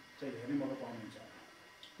सायद चाहिँ हेर्ने मौका पाउनुहुन्छ।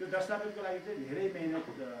 त्यो दस्तावेजको लागि चाहिँ धेरै मेहनत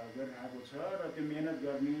गरिरहेको छ, र त्यो मेहनत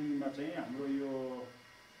गर्नेमा चाहिँ हाम्रो यो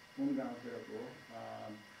कुन गाउँतिरको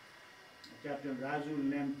क्याप्टेन राजु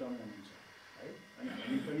ल्याम्पटम हुनुहुन्छ है, अनि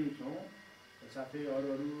हामी पनि छौँ, साथै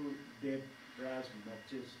अरू देवराज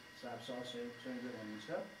भक्चे साहब सहसंयोजक हुनुहुन्छ।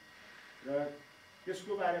 र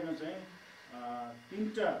त्यसको बारेमा चाहिँ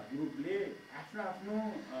 3टा ग्रुपले आफ्नो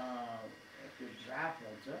त्यो ड्राफ्ट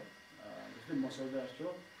भन्छ, जस्तै मसौदा जस्तो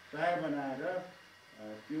तयार बनाएर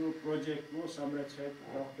त्यो प्रोजेक्टको संरक्षक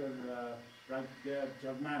डाक्टर प्राज्ञा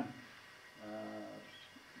जगमान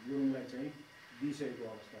गुरुङलाई चाहिँ दिइसकेको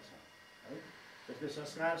अवस्था छ है। जस्तै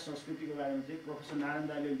संस्कार संस्कृतिको बारेमा चाहिँ प्रोफेसर नारायण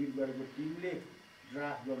दाइले लिड गरेको टिमले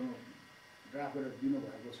ड्राफ्ट गरेर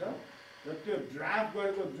दिनुभएको छ। र त्यो ड्राफ्ट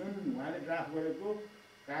गरेको जुन उहाँले ड्राफ्ट गरेको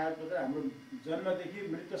कागजपत्र हाम्रो जन्मदेखि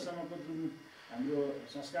मृत्युसम्मको जुन हाम्रो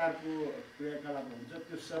संस्कारको क्रियाकलाप हुन्छ,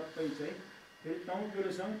 त्यो सबै चाहिँ फेरि तमु प्ये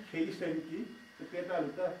लु संघ खेगी समिति, त्यो पेता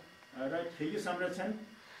लुटा र खेगी संरक्षण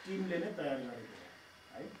टिमले नै तयार गरेको हो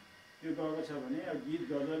है। त्यो गएको छ भने अब गीत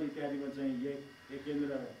गजल इत्यादिमा चाहिँ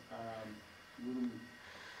एकेन्द्र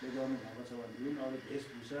गुरुङले गर्नुभएको छ भनेदेखि अरू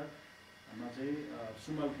वेशभूषामा चाहिँ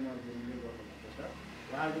सुमल कुमार गुरुङले गर्नुभएको छ।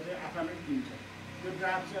 उहाँहरूको चाहिँ आफ्नै टिम छ। त्यो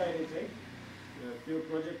ड्राफ्ट चाहिँ अहिले चाहिँ त्यो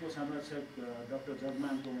प्रोजेक्टको संरक्षक डाक्टर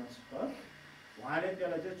जगमानकोमा छ। उहाँले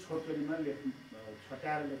त्यसलाई चाहिँ छोटकरीमा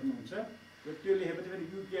छटाएर लेख्नुहुन्छ, र त्यो लेखेपछि फेरि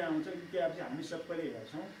युके आउँछ। युके आएपछि हामी सबैले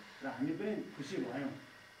हेर्छौँ र हामी पनि खुसी भयौँ।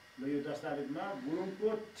 यो दस्तावेजमा गुरुङको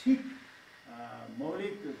ठिक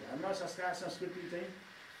मौलिक धर्म संस्कार संस्कृति चाहिँ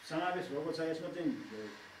समावेश भएको छ, यसमा चाहिँ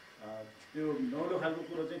त्यो नौलो खालको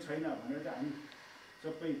कुरो चाहिँ छैन भनेर चाहिँ हामी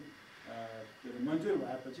सबै मन्जुर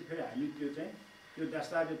भएपछि फेरि हामी त्यो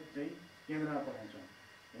दस्तावेज चाहिँ केन्द्रमा पठाउँछौँ।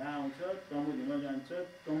 यहाँ आउँछ, तमुलीमा जान्छ,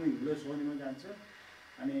 तमु हिलो सोनीमा जान्छ।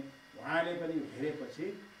 अनि उहाँले पनि हेरेपछि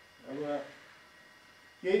अब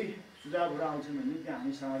केही सुझावहरू आउँछन् भने त्यहाँ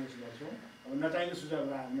हामी समावेश गर्छौँ। अब नचाहिने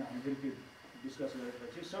सुझावहरू आयो भने हामी फेरि त्यो डिस्कस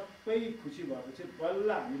गरेपछि सबै खुसी भएपछि बल्ल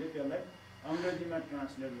हामीले त्यसलाई अङ्ग्रेजीमा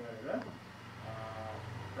ट्रान्सलेट गरेर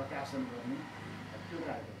प्रकाशन गर्ने त्यो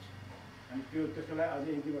कार्यक्रम छ। अनि त्यसको लागि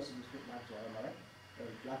अझै 1-2 वर्ष जस्तो लाग्छ होला मलाई,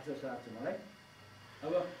 लाग्छ जस्तो लाग्छ मलाई।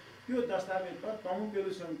 अब त्यो दस्तावेजमा तमु प्ये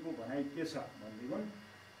लु सङ्घको भनाइ के छ भनेदेखि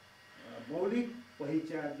मौलिक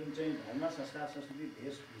पहिचान जुन चाहिँ धर्म संस्कार संस्कृति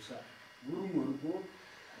वेशभूषा गुरुङहरूको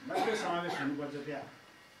मात्रै समावेश हुनुपर्छ। त्यहाँ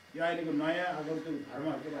यो अहिलेको नयाँ आगन्तुक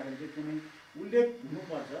धर्महरूको बारेमा चाहिँ कुनै उल्लेख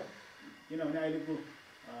हुनुपर्छ, किनभने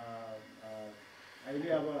अहिले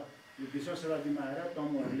अब यो 20औं शताब्दीमा आएर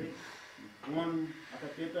तमुहरूले मन अथवा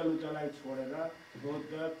पेतलुचलाई छोडेर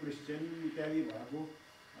बौद्ध क्रिस्चियन इत्यादि भएको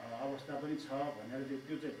अवस्था पनि छ भनेर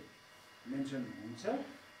त्यो चाहिँ मेन्सन हुन्छ।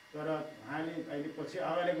 तर उहाँले अहिले पछि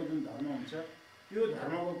अगाडिको जुन धर्म हुन्छ त्यो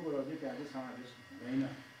धर्मको कुरो चाहिँ त्यहाँ चाहिँ समावेश हुँदैन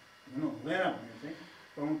भनेर चाहिँ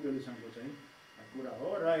तमु प्ये लु सङ्घको चाहिँ कुरा हो।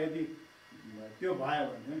 र यदि त्यो भयो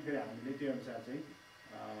भने फेरि हामीले त्यो अनुसार चाहिँ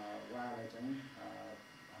उहाँलाई चाहिँ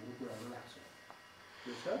हाम्रो कुराहरू राख्छ।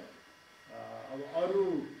 त्यो छ। अब अरू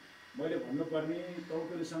मैले भन्नुपर्ने तमु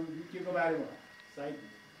प्ये लु सङ्घ युकेको बारेमा सायद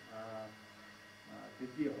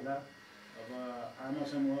त्यति होला। अब आमा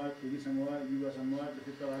समूह, खेरी समूह, युवा समूह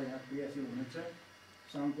जस्तै तपाईँहरू यहाँ क्रियाशील हुनुहुन्छ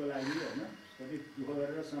सङ्घको लागि होइन, कति दुःख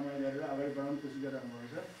गरेर समय गरेर अगाडि बढाउनु कोसिस गरिराख्नु भएको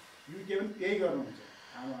छ। युके पनि त्यही गर्नुहुन्छ,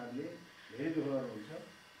 आमाहरूले धेरै दुःख गर्नुहुन्छ।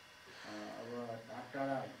 अब टाढा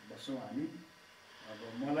टाढा बस्छौँ हामी। अब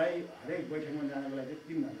मलाई हरेक बैठकमा जानको लागि चाहिँ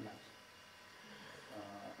 3 घन्टा लाग्छ।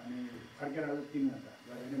 अनि फर्केर आउँदा 3 घन्टा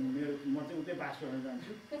गरेर म चाहिँ उतै बास गर्न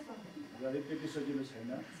जान्छु। गरे त्यति सजिलो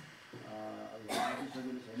छैन,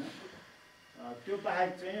 सजिलो छैन। त्यो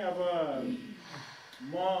बाहेक चाहिँ अब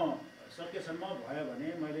म सकेसम्म भयो भने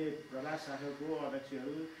मैले प्रवास शाखाको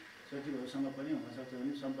अध्यक्षहरू सचिवहरूसँग पनि हुनसक्छ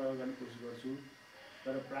भने सम्पर्क गर्ने कोसिस गर्छु।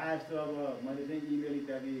 तर प्रायः जस्तो अब मैले चाहिँ इमेल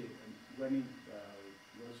इत्यादि गर्ने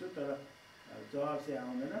गर्छु, तर जवाब चाहिँ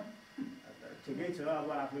आउँदैन। ठिकै छ, अब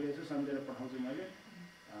आफूले यसो सम्झेर पठाउँछु मैले,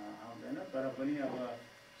 आउँदैन। तर पनि अब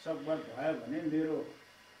सकभर भयो भने मेरो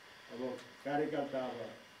अब कार्यकाल त अब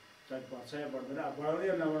सायद बढ्छ या बढ्दैन, अब बढाउने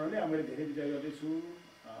या नबढाउने अब मैले धेरै विचार गर्दैछु।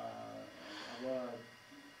 अब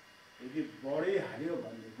यदि बढिहाल्यो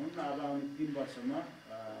भनेदेखि अब आउने 3 वर्षमा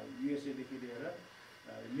युएसएदेखि लिएर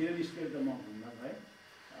मिडल इस्टतिर त म घुम्न गएँ,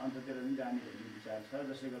 अन्ततिर पनि जाने भन्ने विचार छ।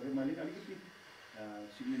 जसले गर्दा मैले अलिकति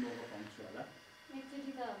सिक्ने मौका पाउँछु होला।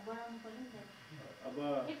 अब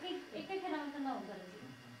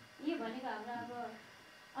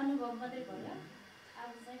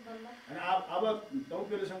अब तमु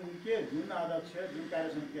प्ये लु सङ्घ के जुन अध्यक्ष जुन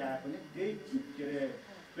कार्यसमिति आए पनि त्यही के अरे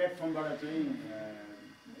प्लेटफर्मबाट चाहिँ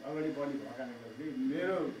अगाडि बढी भएको कारणले गर्दाखेरि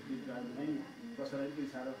मेरो विचार चाहिँ कसैलाई त्यति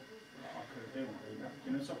साह्रो अप्ठ्यारो चाहिँ हुँदैन,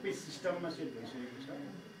 किनभने सबै सिस्टममा सेट भइसकेको छ।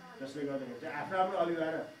 जसले गर्दाखेरि चाहिँ आफ्नो आफ्नो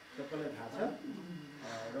अभिभावक सबैलाई थाहा छ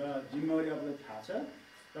र जिम्मेवारी आफूलाई थाहा छ।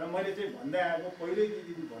 तर मैले चाहिँ भन्दै आएको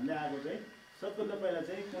पहिल्यैदेखि भन्दै आएको चाहिँ सबभन्दा पहिला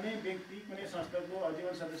चाहिँ कुनै व्यक्ति कुनै संस्थाको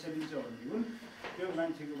आजीवन सदस्य लिन्छ भनेदेखि त्यो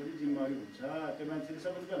मान्छेको पनि जिम्मेवारी हुन्छ। त्यो मान्छेले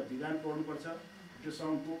सबभन्दा पहिला विधान पढ्नुपर्छ, त्यो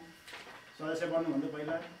सङ्घको सदस्य बन्नुभन्दा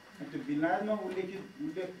पहिला त्यो विधानमा उल्लेख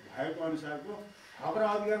भएको अनुसारको हक र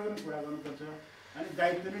अधिकारको पनि कुरा गर्नुपर्छ, अनि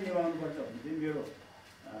दायित्व नै निभाउनुपर्छ भन्ने चाहिँ मेरो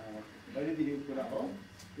पहिलेदेखिको कुरा हो।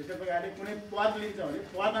 त्यस्तै प्रकारले कुनै पद लिन्छ भने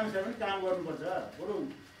पद अनुसार पनि काम गर्नुपर्छ, बरु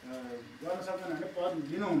गर्न सक्दैन भने पद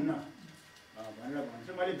लिनुहुन्न भनेर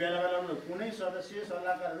भन्छु। मैले बेला बेलामा कुनै सदस्य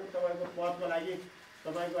सल्लाहकारहरू तपाईँको पदको लागि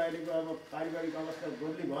तपाईँको अहिलेको अब पारिवारिक अवस्था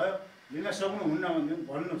बदली भयो लिन सक्नुहुन्न भनेदेखि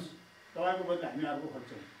भन्नुहोस्, तपाईँको बदली हामी अर्को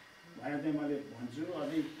खोज्छौँ भनेर चाहिँ मैले भन्छु।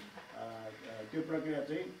 अझै त्यो प्रक्रिया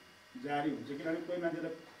चाहिँ जारी हुन्छ, किनभने कोही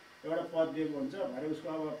मान्छेलाई एउटा पद दिएको हुन्छ भरे उसको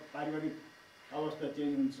अब पारिवारिक अवस्था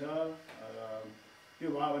चेन्ज हुन्छ, त्यो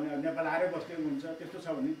भयो भने नेपाल आएर बस्दै हुन्छ। त्यस्तो छ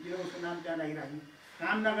भने किन उसको नाम त्यहाँ राखिराख्ने,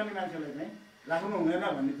 काम नगर्ने मान्छेलाई चाहिँ राख्नु हुँदैन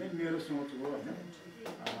भन्ने चाहिँ मेरो सोच हो होइन।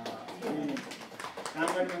 अनि काम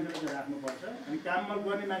गर्ने मान्छेलाई चाहिँ राख्नुपर्छ, अनि काम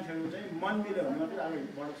गर्ने मान्छेहरू चाहिँ मन मिल्यो भने मात्रै अगाडि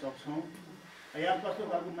बढ्न सक्छौँ। यहाँ कस्तो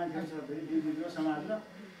खालको मान्छेहरू छ फेरि दिदीको समाजमा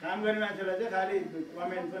काम गर्ने मान्छेलाई चाहिँ खालि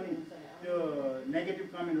कमेन्ट पनि त्यो नेगेटिभ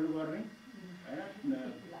कमेन्टहरू गर्ने होइन,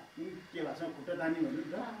 के भाषामा खुट्टा तान्ने भन्नु नि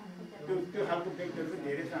त, त्यो खालको व्यक्तिहरू पनि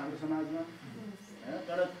धेरै छ हाम्रो समाजमा होइन।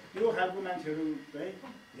 तर त्यो खालको मान्छेहरू चाहिँ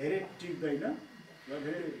धेरै टिक्दैन र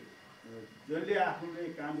फेरि जसले आफूले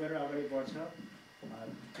काम गरेर अगाडि बढ्छ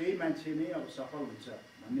त्यही मान्छे नै अब सफल हुन्छ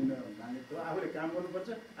भन्ने मेरो मान्ने हो। आफूले काम गर्नुपर्छ,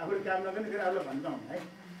 आफूले काम नगर्ने फेरि आफूलाई भन्दा हुन् है।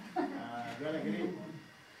 गर्दाखेरि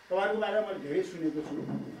तपाईँहरूको बारेमा मैले धेरै सुनेको छु।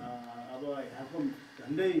 अब यहाँको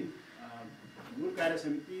झन्डै मूल कार्य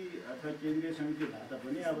समिति अथवा केन्द्रीय समिति भए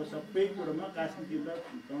तापनि अब सबै कुरोमा कास्की जिल्ला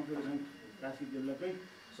तौकेर सङ्घ कास्की जिल्लाकै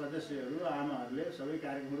सदस्यहरू आमाहरूले सबै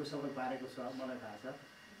कार्यक्रमहरू सफल पारेको छ, मलाई थाहा छ।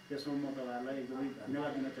 त्यसमा म तपाईँहरूलाई एकदमै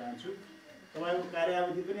धन्यवाद दिन चाहन्छु। तपाईँको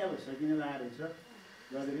कार्यावधि पनि अब सकिन लागेको छ।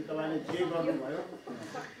 गर्दाखेरि तपाईँले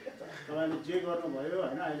जे गर्नुभयो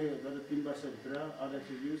होइन, अहिले गत 3 वर्षभित्र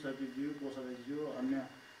अध्यक्षज्यू, सचिवज्यू, कोषाध्यक्षज्यू, अन्य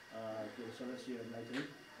सदस्यहरूलाई चाहिँ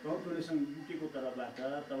गाउँ टुरिज्म युकेको तर्फबाट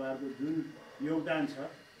तपाईँहरूको जुन योगदान छ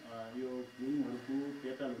यो गुरुङहरूको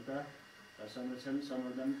पेटालुटा संरक्षण,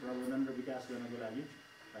 संवर्धन, प्रबन्धन र विकास गर्नको लागि,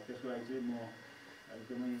 त्यसको लागि चाहिँ म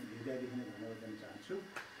एकदमै हृदयदेखि नै धन्यवाद दिन चाहन्छु।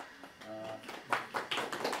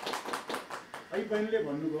 अहिले बहिनीले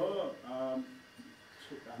भन्नुभयो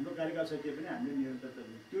हाम्रो कार्यकाल सकिए पनि हामीले निरन्तरता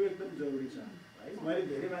दिनु, त्यो एकदम जरुरी छ है। मैले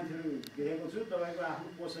धेरै मान्छेहरू देखेको छु, तपाईँको आफ्नो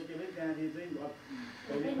पोस्ट सकिए पनि त्यहाँदेखि चाहिँ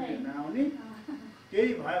कहिले पनि नआउने,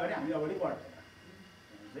 केही भयो भने हामी अगाडि बढ्दैन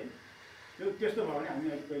है। त्यस्तो भयो भने हामी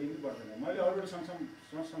अहिले कहिले पनि बढ्दैन। मैले अरू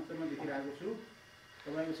संस्थामा देखिरहेको छु,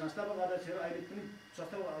 तपाईँको संस्थापक अध्यक्षहरू अहिले पनि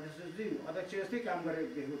संस्थापक अध्यक्ष जस्तै काम गरेर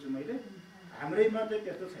देखेको छु मैले। हाम्रैमा चाहिँ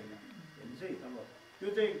त्यस्तो छैन हेर्नु चाहिँ। अब त्यो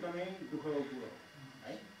चाहिँ एकदमै दुःखको कुरो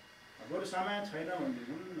है। बरु समय छैन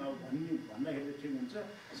भनेदेखि अब भन्दाखेरि ठिक हुन्छ।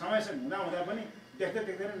 समय हुँदा पनि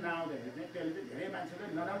देख्दैन नआउँदाखेरि चाहिँ त्यसले चाहिँ धेरै मान्छेले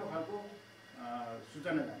नराम्रो खालको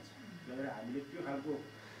सूचना जान्छ। गरेर हामीले त्यो खालको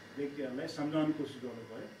व्यक्तिहरूलाई सम्झाउने कोसिस गर्नु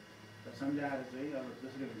पऱ्यो र सम्झाएर चाहिँ अब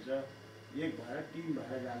जसरी हुन्छ एक भएर टिम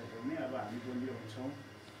भएर जानु पर्ने। अब हामी बलियो हुन्छौँ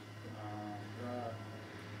र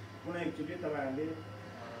पुनः एकचोटि तपाईँहरूले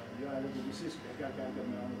यो आजको विशेष भेटघाट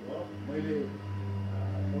कार्यक्रममा आउनुभयो। मैले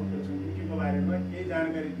युकेको बारेमा केही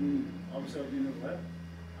जानकारी दिने अवसर दिनुभयो,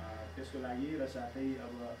 त्यसको लागि र साथै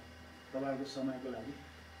अब तपाईँहरूको समयको लागि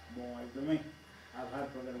म एकदमै आभार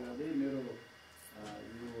प्रकट गर्दै मेरो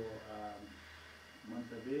यो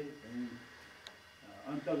मन्तव्य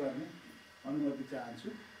अन्त गर्ने अनुमति चाहन्छु।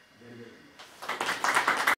 धेरै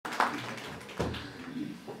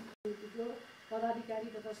पदाधिकारी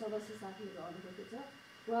तथा सदस्य साथीहरू आउनुभएको छ।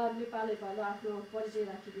 उहाँहरूले पालो आफ्नो परिचय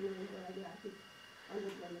राखिदिनुको लागि हार्दिक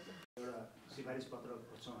अनुरोध गर्दछ। एउटा सिफारिस पत्र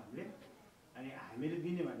खोज्छौँ हामीले, अनि हामीले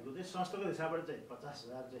दिने भनेको चाहिँ संस्थाको हिसाबबाट चाहिँ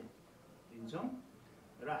 50,000 चाहिँ दिन्छौँ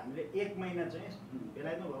र हामीले 1 महिना चाहिँ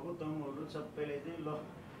बेलायतमा भएको तमुहरू सबैले चाहिँ ल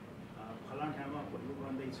फलान ठाउँमा भोलि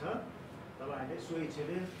बन्दैछ, तपाईँहरूले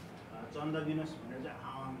स्वेच्छाले चन्दा दिनुहोस् भनेर चाहिँ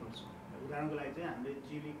आह्वान गर्छौँ। उदाहरणको लागि चाहिँ हामीले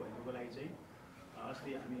चिली भैलोको लागि चाहिँ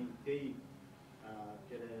अस्ति हामी त्यही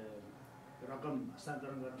के अरे रकम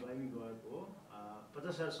हस्तान्तरण गर्नको लागि गएको हो।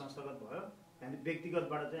 50,000 संस्थागत भयो, त्यहाँदेखि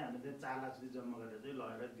व्यक्तिगतबाट चाहिँ हामीले चाहिँ 4 लाख जति जम्मा गरेर चाहिँ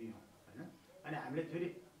लगेर दियौँ होइन। अनि हामीले फेरि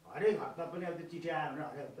हरेक हप्ता पनि अब त्यो चिठी आयो भने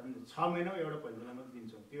हरेक हप्ता पनि 6 महिनामा एउटा पैसालाई मात्रै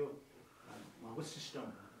दिन्छौँ। त्यो उहाँको सिस्टम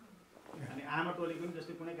हो। अनि आमा टोलीको पनि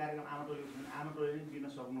जस्तै कुनै कार्यक्रम आमा टोलीको छ भने आमा टोलीले पनि दिन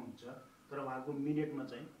सक्नुहुन्छ, तर उहाँको मिनेटमा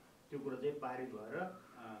चाहिँ त्यो कुरो चाहिँ पारित भएर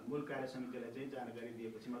मूल कार्य समितिलाई चाहिँ जानकारी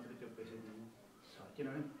दिएपछि मात्रै त्यो पैसा दिनु छ।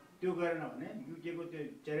 किनभने त्यो गरेन भने युकेको त्यो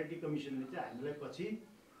च्यारिटी कमिसनले चाहिँ हामीलाई पछि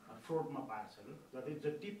फ्रडमा पार्छ कि। जति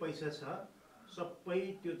जति पैसा छ सबै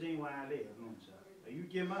त्यो चाहिँ उहाँले हेर्नुहुन्छ।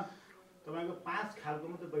 युकेमा तपाईँको 5 खालको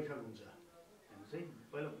मात्रै बैठक हुन्छ हेर्नुहोस् है।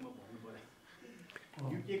 पहिला म भन्नु पऱ्यो,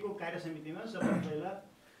 युकेको कार्य समितिमा सबभन्दा पहिला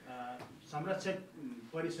संरक्षक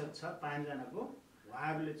परिषद छ 5 जनाको।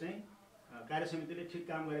 उहाँहरूले चाहिँ कार्य समितिले ठिक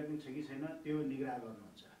काम गरेको छ कि छैन त्यो निगरानी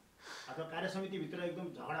गर्नुहुन्छ। अथवा कार्य समितिभित्र एकदम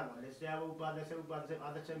झगडा भएर चाहिँ अब उपाध्यक्ष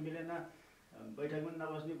अध्यक्ष मिलेन, बैठकमा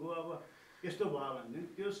नबस्ने भयो, अब त्यस्तो भयो भने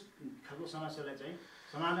त्यो खालको समस्यालाई चाहिँ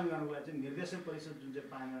समाधान गर्नको लागि चाहिँ निर्देशक परिषद जुन चाहिँ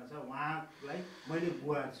 5 जना छ उहाँलाई मैले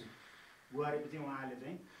गुहार्छु। गुहारेपछि उहाँले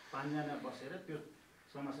चाहिँ 5 जना बसेर त्यो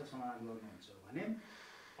समस्या समाधान गर्नुहुन्छ भने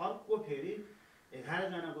अर्को फेरि 11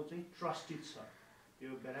 जनाको चाहिँ ट्रस्टी छ। त्यो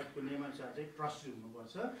बेलायतको नियमअनुसार चाहिँ ट्रस्टी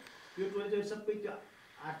हुनुपर्छ। त्यो टोली चाहिँ सबै त्यो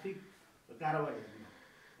आर्थिक कारोबार हेर्ने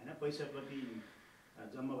होइन, पैसा कति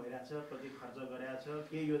जम्मा भइरहेछ, कति खर्च गरेको छ,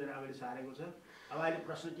 के योजना अगाडि सारेको छ। अब अहिले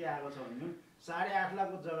प्रश्न के आएको छ भने 8.5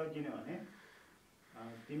 लाखको जग्गा किन्यो भने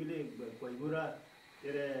तिमीले भैगु र के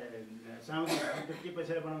अरे सामग्री के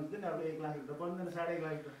पैसाले बनाउँछ नि, अब 1 लाख त बन्दैन, 1.5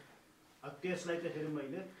 लाख त। अब त्यसलाई चाहिँ फेरि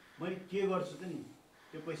मैले के गर्छु त नि,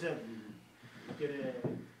 त्यो पैसा के अरे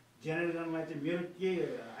जेनेरेट गर्नलाई चाहिँ मेरो के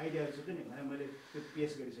आइडियाहरू छ त नि भनेर मैले त्यो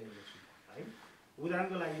पेस गरिसकेको छु है।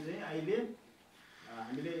 उदाहरणको लागि चाहिँ अहिले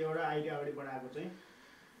हामीले एउटा आइडिया अगाडि बढाएको चाहिँ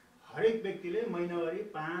हरेक व्यक्तिले महिनावारी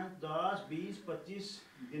 5, 10, 20, 25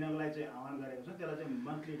 दिनको लागि चाहिँ आह्वान गरेको छ। त्यसलाई चाहिँ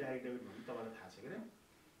मन्थली डाइरेक्ट डेबिट भन्ने तपाईँलाई थाहा छ के अरे।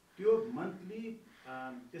 त्यो मन्थली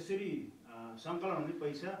त्यसरी सङ्कलन हुने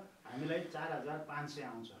पैसा हामीलाई 4,500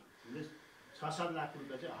 आउँछ। 6-7 लाख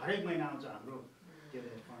रुपियाँ चाहिँ हरेक महिना आउँछ हाम्रो के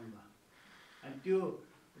अरे फन्डमा। अनि त्यो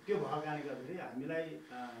भएको कारणले गर्दाखेरि हामीलाई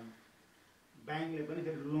ब्याङ्कले पनि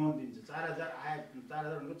फेरि लोन दिन्छ। 4,000 आय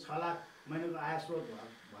 4,000 भनेको 6 लाख महिनाको आय स्रोत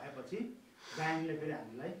भएपछि ब्याङ्कले फेरि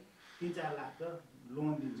हामीलाई 3-4 लाख त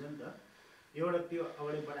लोन दिन्छ नि त। एउटा त्यो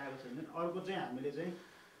अगाडि बढाएको छैन। अर्को चाहिँ हामीले चाहिँ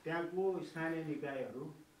त्यहाँको स्थानीय निकायहरू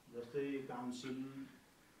जस्तै काउन्सिल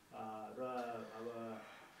र अब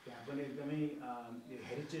त्यहाँ पनि एकदमै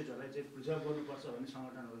हेरिटेजहरूलाई चाहिँ प्रिजर्भ गर्नुपर्छ भन्ने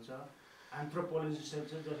सङ्गठनहरू छ। एन्थ्रोपोलोजिस्टहरू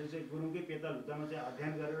छ जसले चाहिँ गुरुङकै पेता लुतामा चाहिँ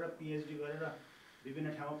अध्ययन गरेर पिएचडी गरेर विभिन्न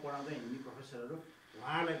ठाउँमा पढाउँदै हिँड्ने प्रोफेसरहरू,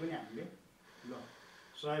 उहाँहरूलाई पनि हामीले ल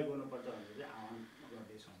सहयोग गर्नुपर्छ भनेर चाहिँ आह्वान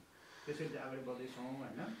गर्दैछौँ। त्यसरी चाहिँ अगाडि बढ्दैछौँ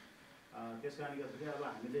होइन। त्यस कारणले गर्दाखेरि अब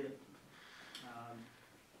हामीले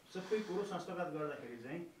सबै कुरो संस्थागत गर्दाखेरि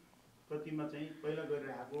चाहिँ कतिमा चाहिँ पहिला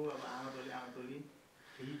गरिरहेको अब आमा टोली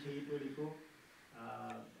ठेही टोलीको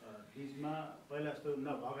बिचमा पहिला जस्तो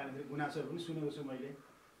नभएको कारणले गुनासोहरू पनि सुनेको छु मैले।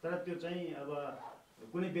 तर त्यो चाहिँ अब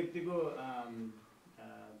कुनै व्यक्तिको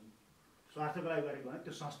स्वार्थको लागि गरेको होइन,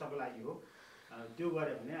 त्यो संस्थाको लागि हो। त्यो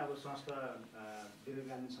गऱ्यो भने अब संस्था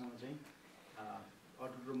दीर्घकालीनसम्म चाहिँ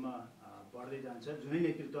अटुट रूपमा बढ्दै जान्छ। जुनै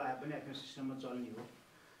नेतृत्व आए पनि आफ्नो सिस्टममा चल्ने हो।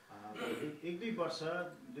 1-2 वर्ष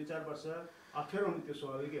 2-4 वर्ष अप्ठ्यारो हुने त्यो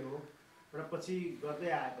स्वाभाविकै हो। र पछि गर्दै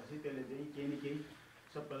आएपछि त्यसले चाहिँ केही न केही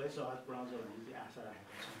सबैलाई सहज पुऱ्याउँछ भन्ने चाहिँ आशा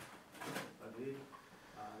राखेको छौँ। अनि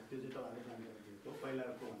त्यो चाहिँ तपाईँहरूले जानकारी दिएको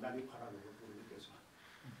पहिलाको भन्दा अलिक फरक भएको कुरो त्यो छ।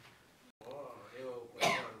 यो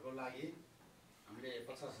पैसाहरूको लागि हामीले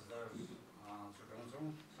 50,000 छुट्याउँछौँ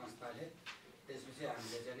संस्थाले। त्यसपछि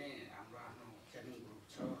हामीले चाहिँ नि हाम्रो आफ्नो ट्रेनिङ ग्रुप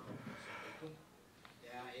छ सबैको,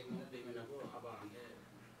 त्यहाँ 1 महिना 2 महिनाको अब हामीले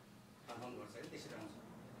फर्म गर्छ कि त्यसरी आउँछ।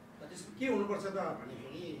 र त्यसमा के हुनुपर्छ त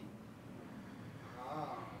भनेखेरि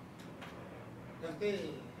जस्तै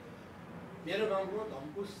मेरो गाउँको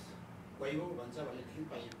धम्पुस भैबो भन्छ भनेदेखि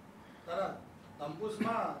पाइयो। तर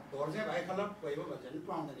धम्पुसमा धोर्जे भाइ खलक भैबो भन्छ भने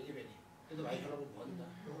पाउँदैन कि फेरि, त्यो त भाइ खलक भयो नि त।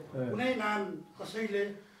 कुनै नाम कसैले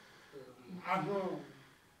आफ्नो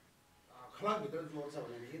खलकभित्र जोड्छ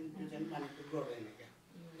भनेदेखि त्यो चाहिँ मानिस गर्दैन क्या।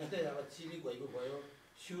 जस्तै अब चिली गइबो भयो,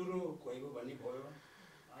 सिउरो गइबो भन्ने भयो,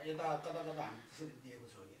 यता कता कता हामी त्यसरी दिएको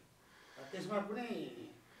छौँ कि। त्यसमा कुनै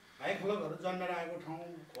भाइ खलकहरू जन्मेर आएको ठाउँ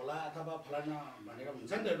खोला अथवा फलाना भनेर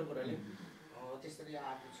हुन्छ नि त एउटा कुराले। त्यसरी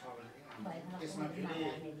आएको छ भनेदेखि त्यसमा फेरि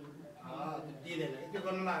दिँदैन। त्यो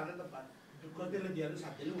गर्न लाग्यो भने त कतिले दिएर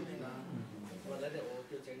साथै नै हुँदैन। हो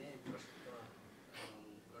त्यो चाहिँ नि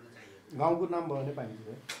गर्न चाहियो। गाउँको नाम भयो भने पाइन्छ।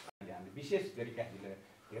 हामीले विशेष गरी काकीलाई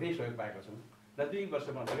धेरै सहयोग पाएका छौँ र 2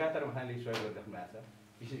 वर्षमा लगातार उहाँले सहयोग गरिराख्नु भएको छ।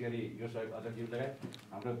 विशेष गरी यो सहयोग अध्यक्ष लगायत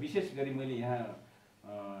हाम्रो विशेष गरी मैले यहाँ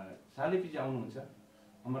सालैपछि आउनुहुन्छ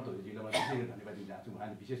अमर जिल्लामा विशेष गरी धन्यवाद दिन चाहन्छु।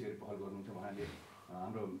 उहाँले विशेष गरी पहल गर्नुहुन्छ। उहाँले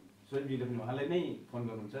हाम्रो सोलजीले पनि उहाँलाई नै फोन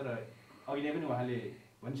गर्नुहुन्छ र अघि नै पनि उहाँले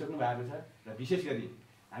भनिसक्नु भएको छ। र विशेष गरी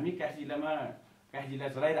हामी कास्की जिल्ला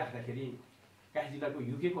चलाइराख्दाखेरि कास्की जिल्लाको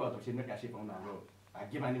युकेको अध्यक्षमा कास्की पाउन हाम्रो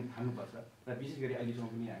भाग्यमानी ठान्नुपर्छ। र विशेष गरी अहिलेसम्म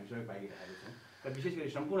पनि हामी सहयोग पाइरहेका छौँ। र विशेष गरी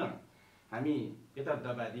सम्पूर्ण हामी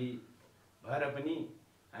पेतालुदावादी भएर पनि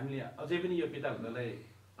हामीले अझै पनि यो पेतालुदालाई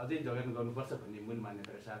अझै जगन गर्नुपर्छ भन्ने मूल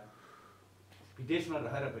मान्यताका साथ विदेशमा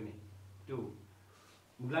रहेर पनि त्यो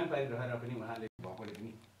मुगलाङ पारी रहेर पनि उहाँले भएकोले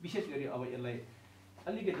पनि विशेष गरी अब यसलाई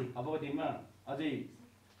अलिकति अबको दिनमा अझै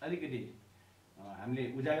अलिकति हामीले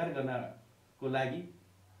उजागर गर्नको लागि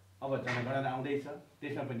अब जनगणना आउँदैछ।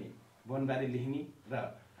 त्यसमा पनि वनबारे लेख्ने र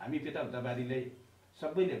हामी पेतालुदावादीलाई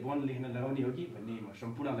सबैले वन लेख्न लगाउने हो कि भन्ने म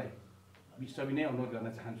सम्पूर्णलाई सविनय अनुरोध गर्न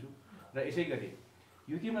चाहन्छु। र यसै गरी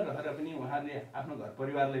युकेमा रहेर पनि उहाँले आफ्नो घर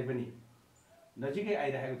परिवारलाई पनि नजिकै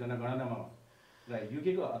आइरहेको जनगणनामा र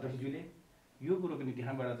युकेको अध्यक्षज्यूले यो कुरो पनि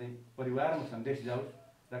त्यहाँबाट चाहिँ परिवारमा सन्देश जाओस्।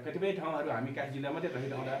 र कतिपय ठाउँहरू हामी कास्की जिल्ला मात्रै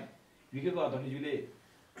रहिरहँदा युकेको अध्यक्षज्यूले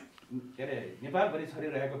के अरे नेपालभरि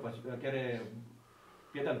छरिरहेको के अरे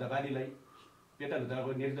पेतालुदाको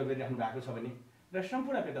नेतृत्व गरिराख्नु भएको छ भने र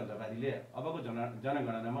सम्पूर्ण पेतालुदावादीले अबको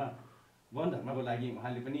जनगणनामा वन धर्मको लागि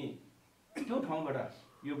उहाँले पनि त्यो ठाउँबाट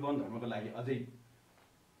यो वन धर्मको लागि अझै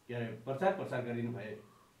के अरे प्रचार गरिदिनु भए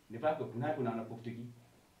नेपालको कुना कुनामा पुग्थ्यो कि।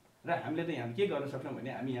 र हामीले त यहाँ के गर्न सक्छौँ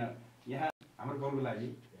भने हामी यहाँ हाम्रो गाउँको लागि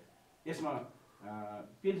यसमा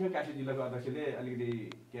पये लु कास्की जिल्लाको अध्यक्षले अलिकति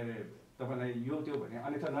के अरे तपाईँलाई यो त्यो भने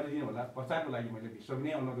अन्यथा नलिदिनु होला, प्रचारको लागि मैले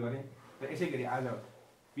सविनय अनुरोध गरेँ। र यसै गरी आज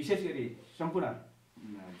विशेष गरी सम्पूर्ण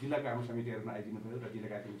जिल्लाका हाम्रो समितिहरूमा आइदिनु भयो र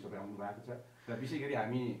जिल्लाका सबै आउनु भएको छ। र विशेष गरी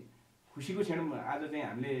हामी खुसीको क्षण आज चाहिँ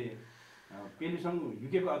हामीले पये लु सङ्घ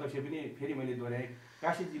युकेको अध्यक्ष पनि फेरि मैले दोहोऱ्याएँ,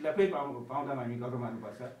 कास्की जिल्लाकै पाउँदामा हामी गर्व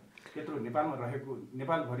मान्नुपर्छ। त्यत्रो नेपालमा रहेको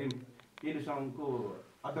नेपालभरि पये लु सङ्घको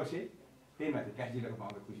अध्यक्ष त्यही माथि काशी जिल्लाको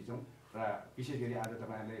पाउँदा खुसी छौँ र विशेष गरी आज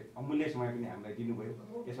तपाईँहरूले अमूल्य समय पनि हामीलाई दिनुभयो,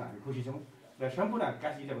 यसमा हामी खुसी छौँ र सम्पूर्ण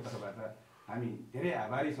काशी जिल्लाको तर्फबाट हामी धेरै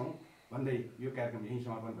आभारी छौँ भन्दै यो कार्यक्रम यहीँ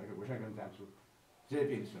समापन भएको घोषणा गर्न चाहन्छु। जय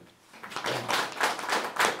पी एल लु।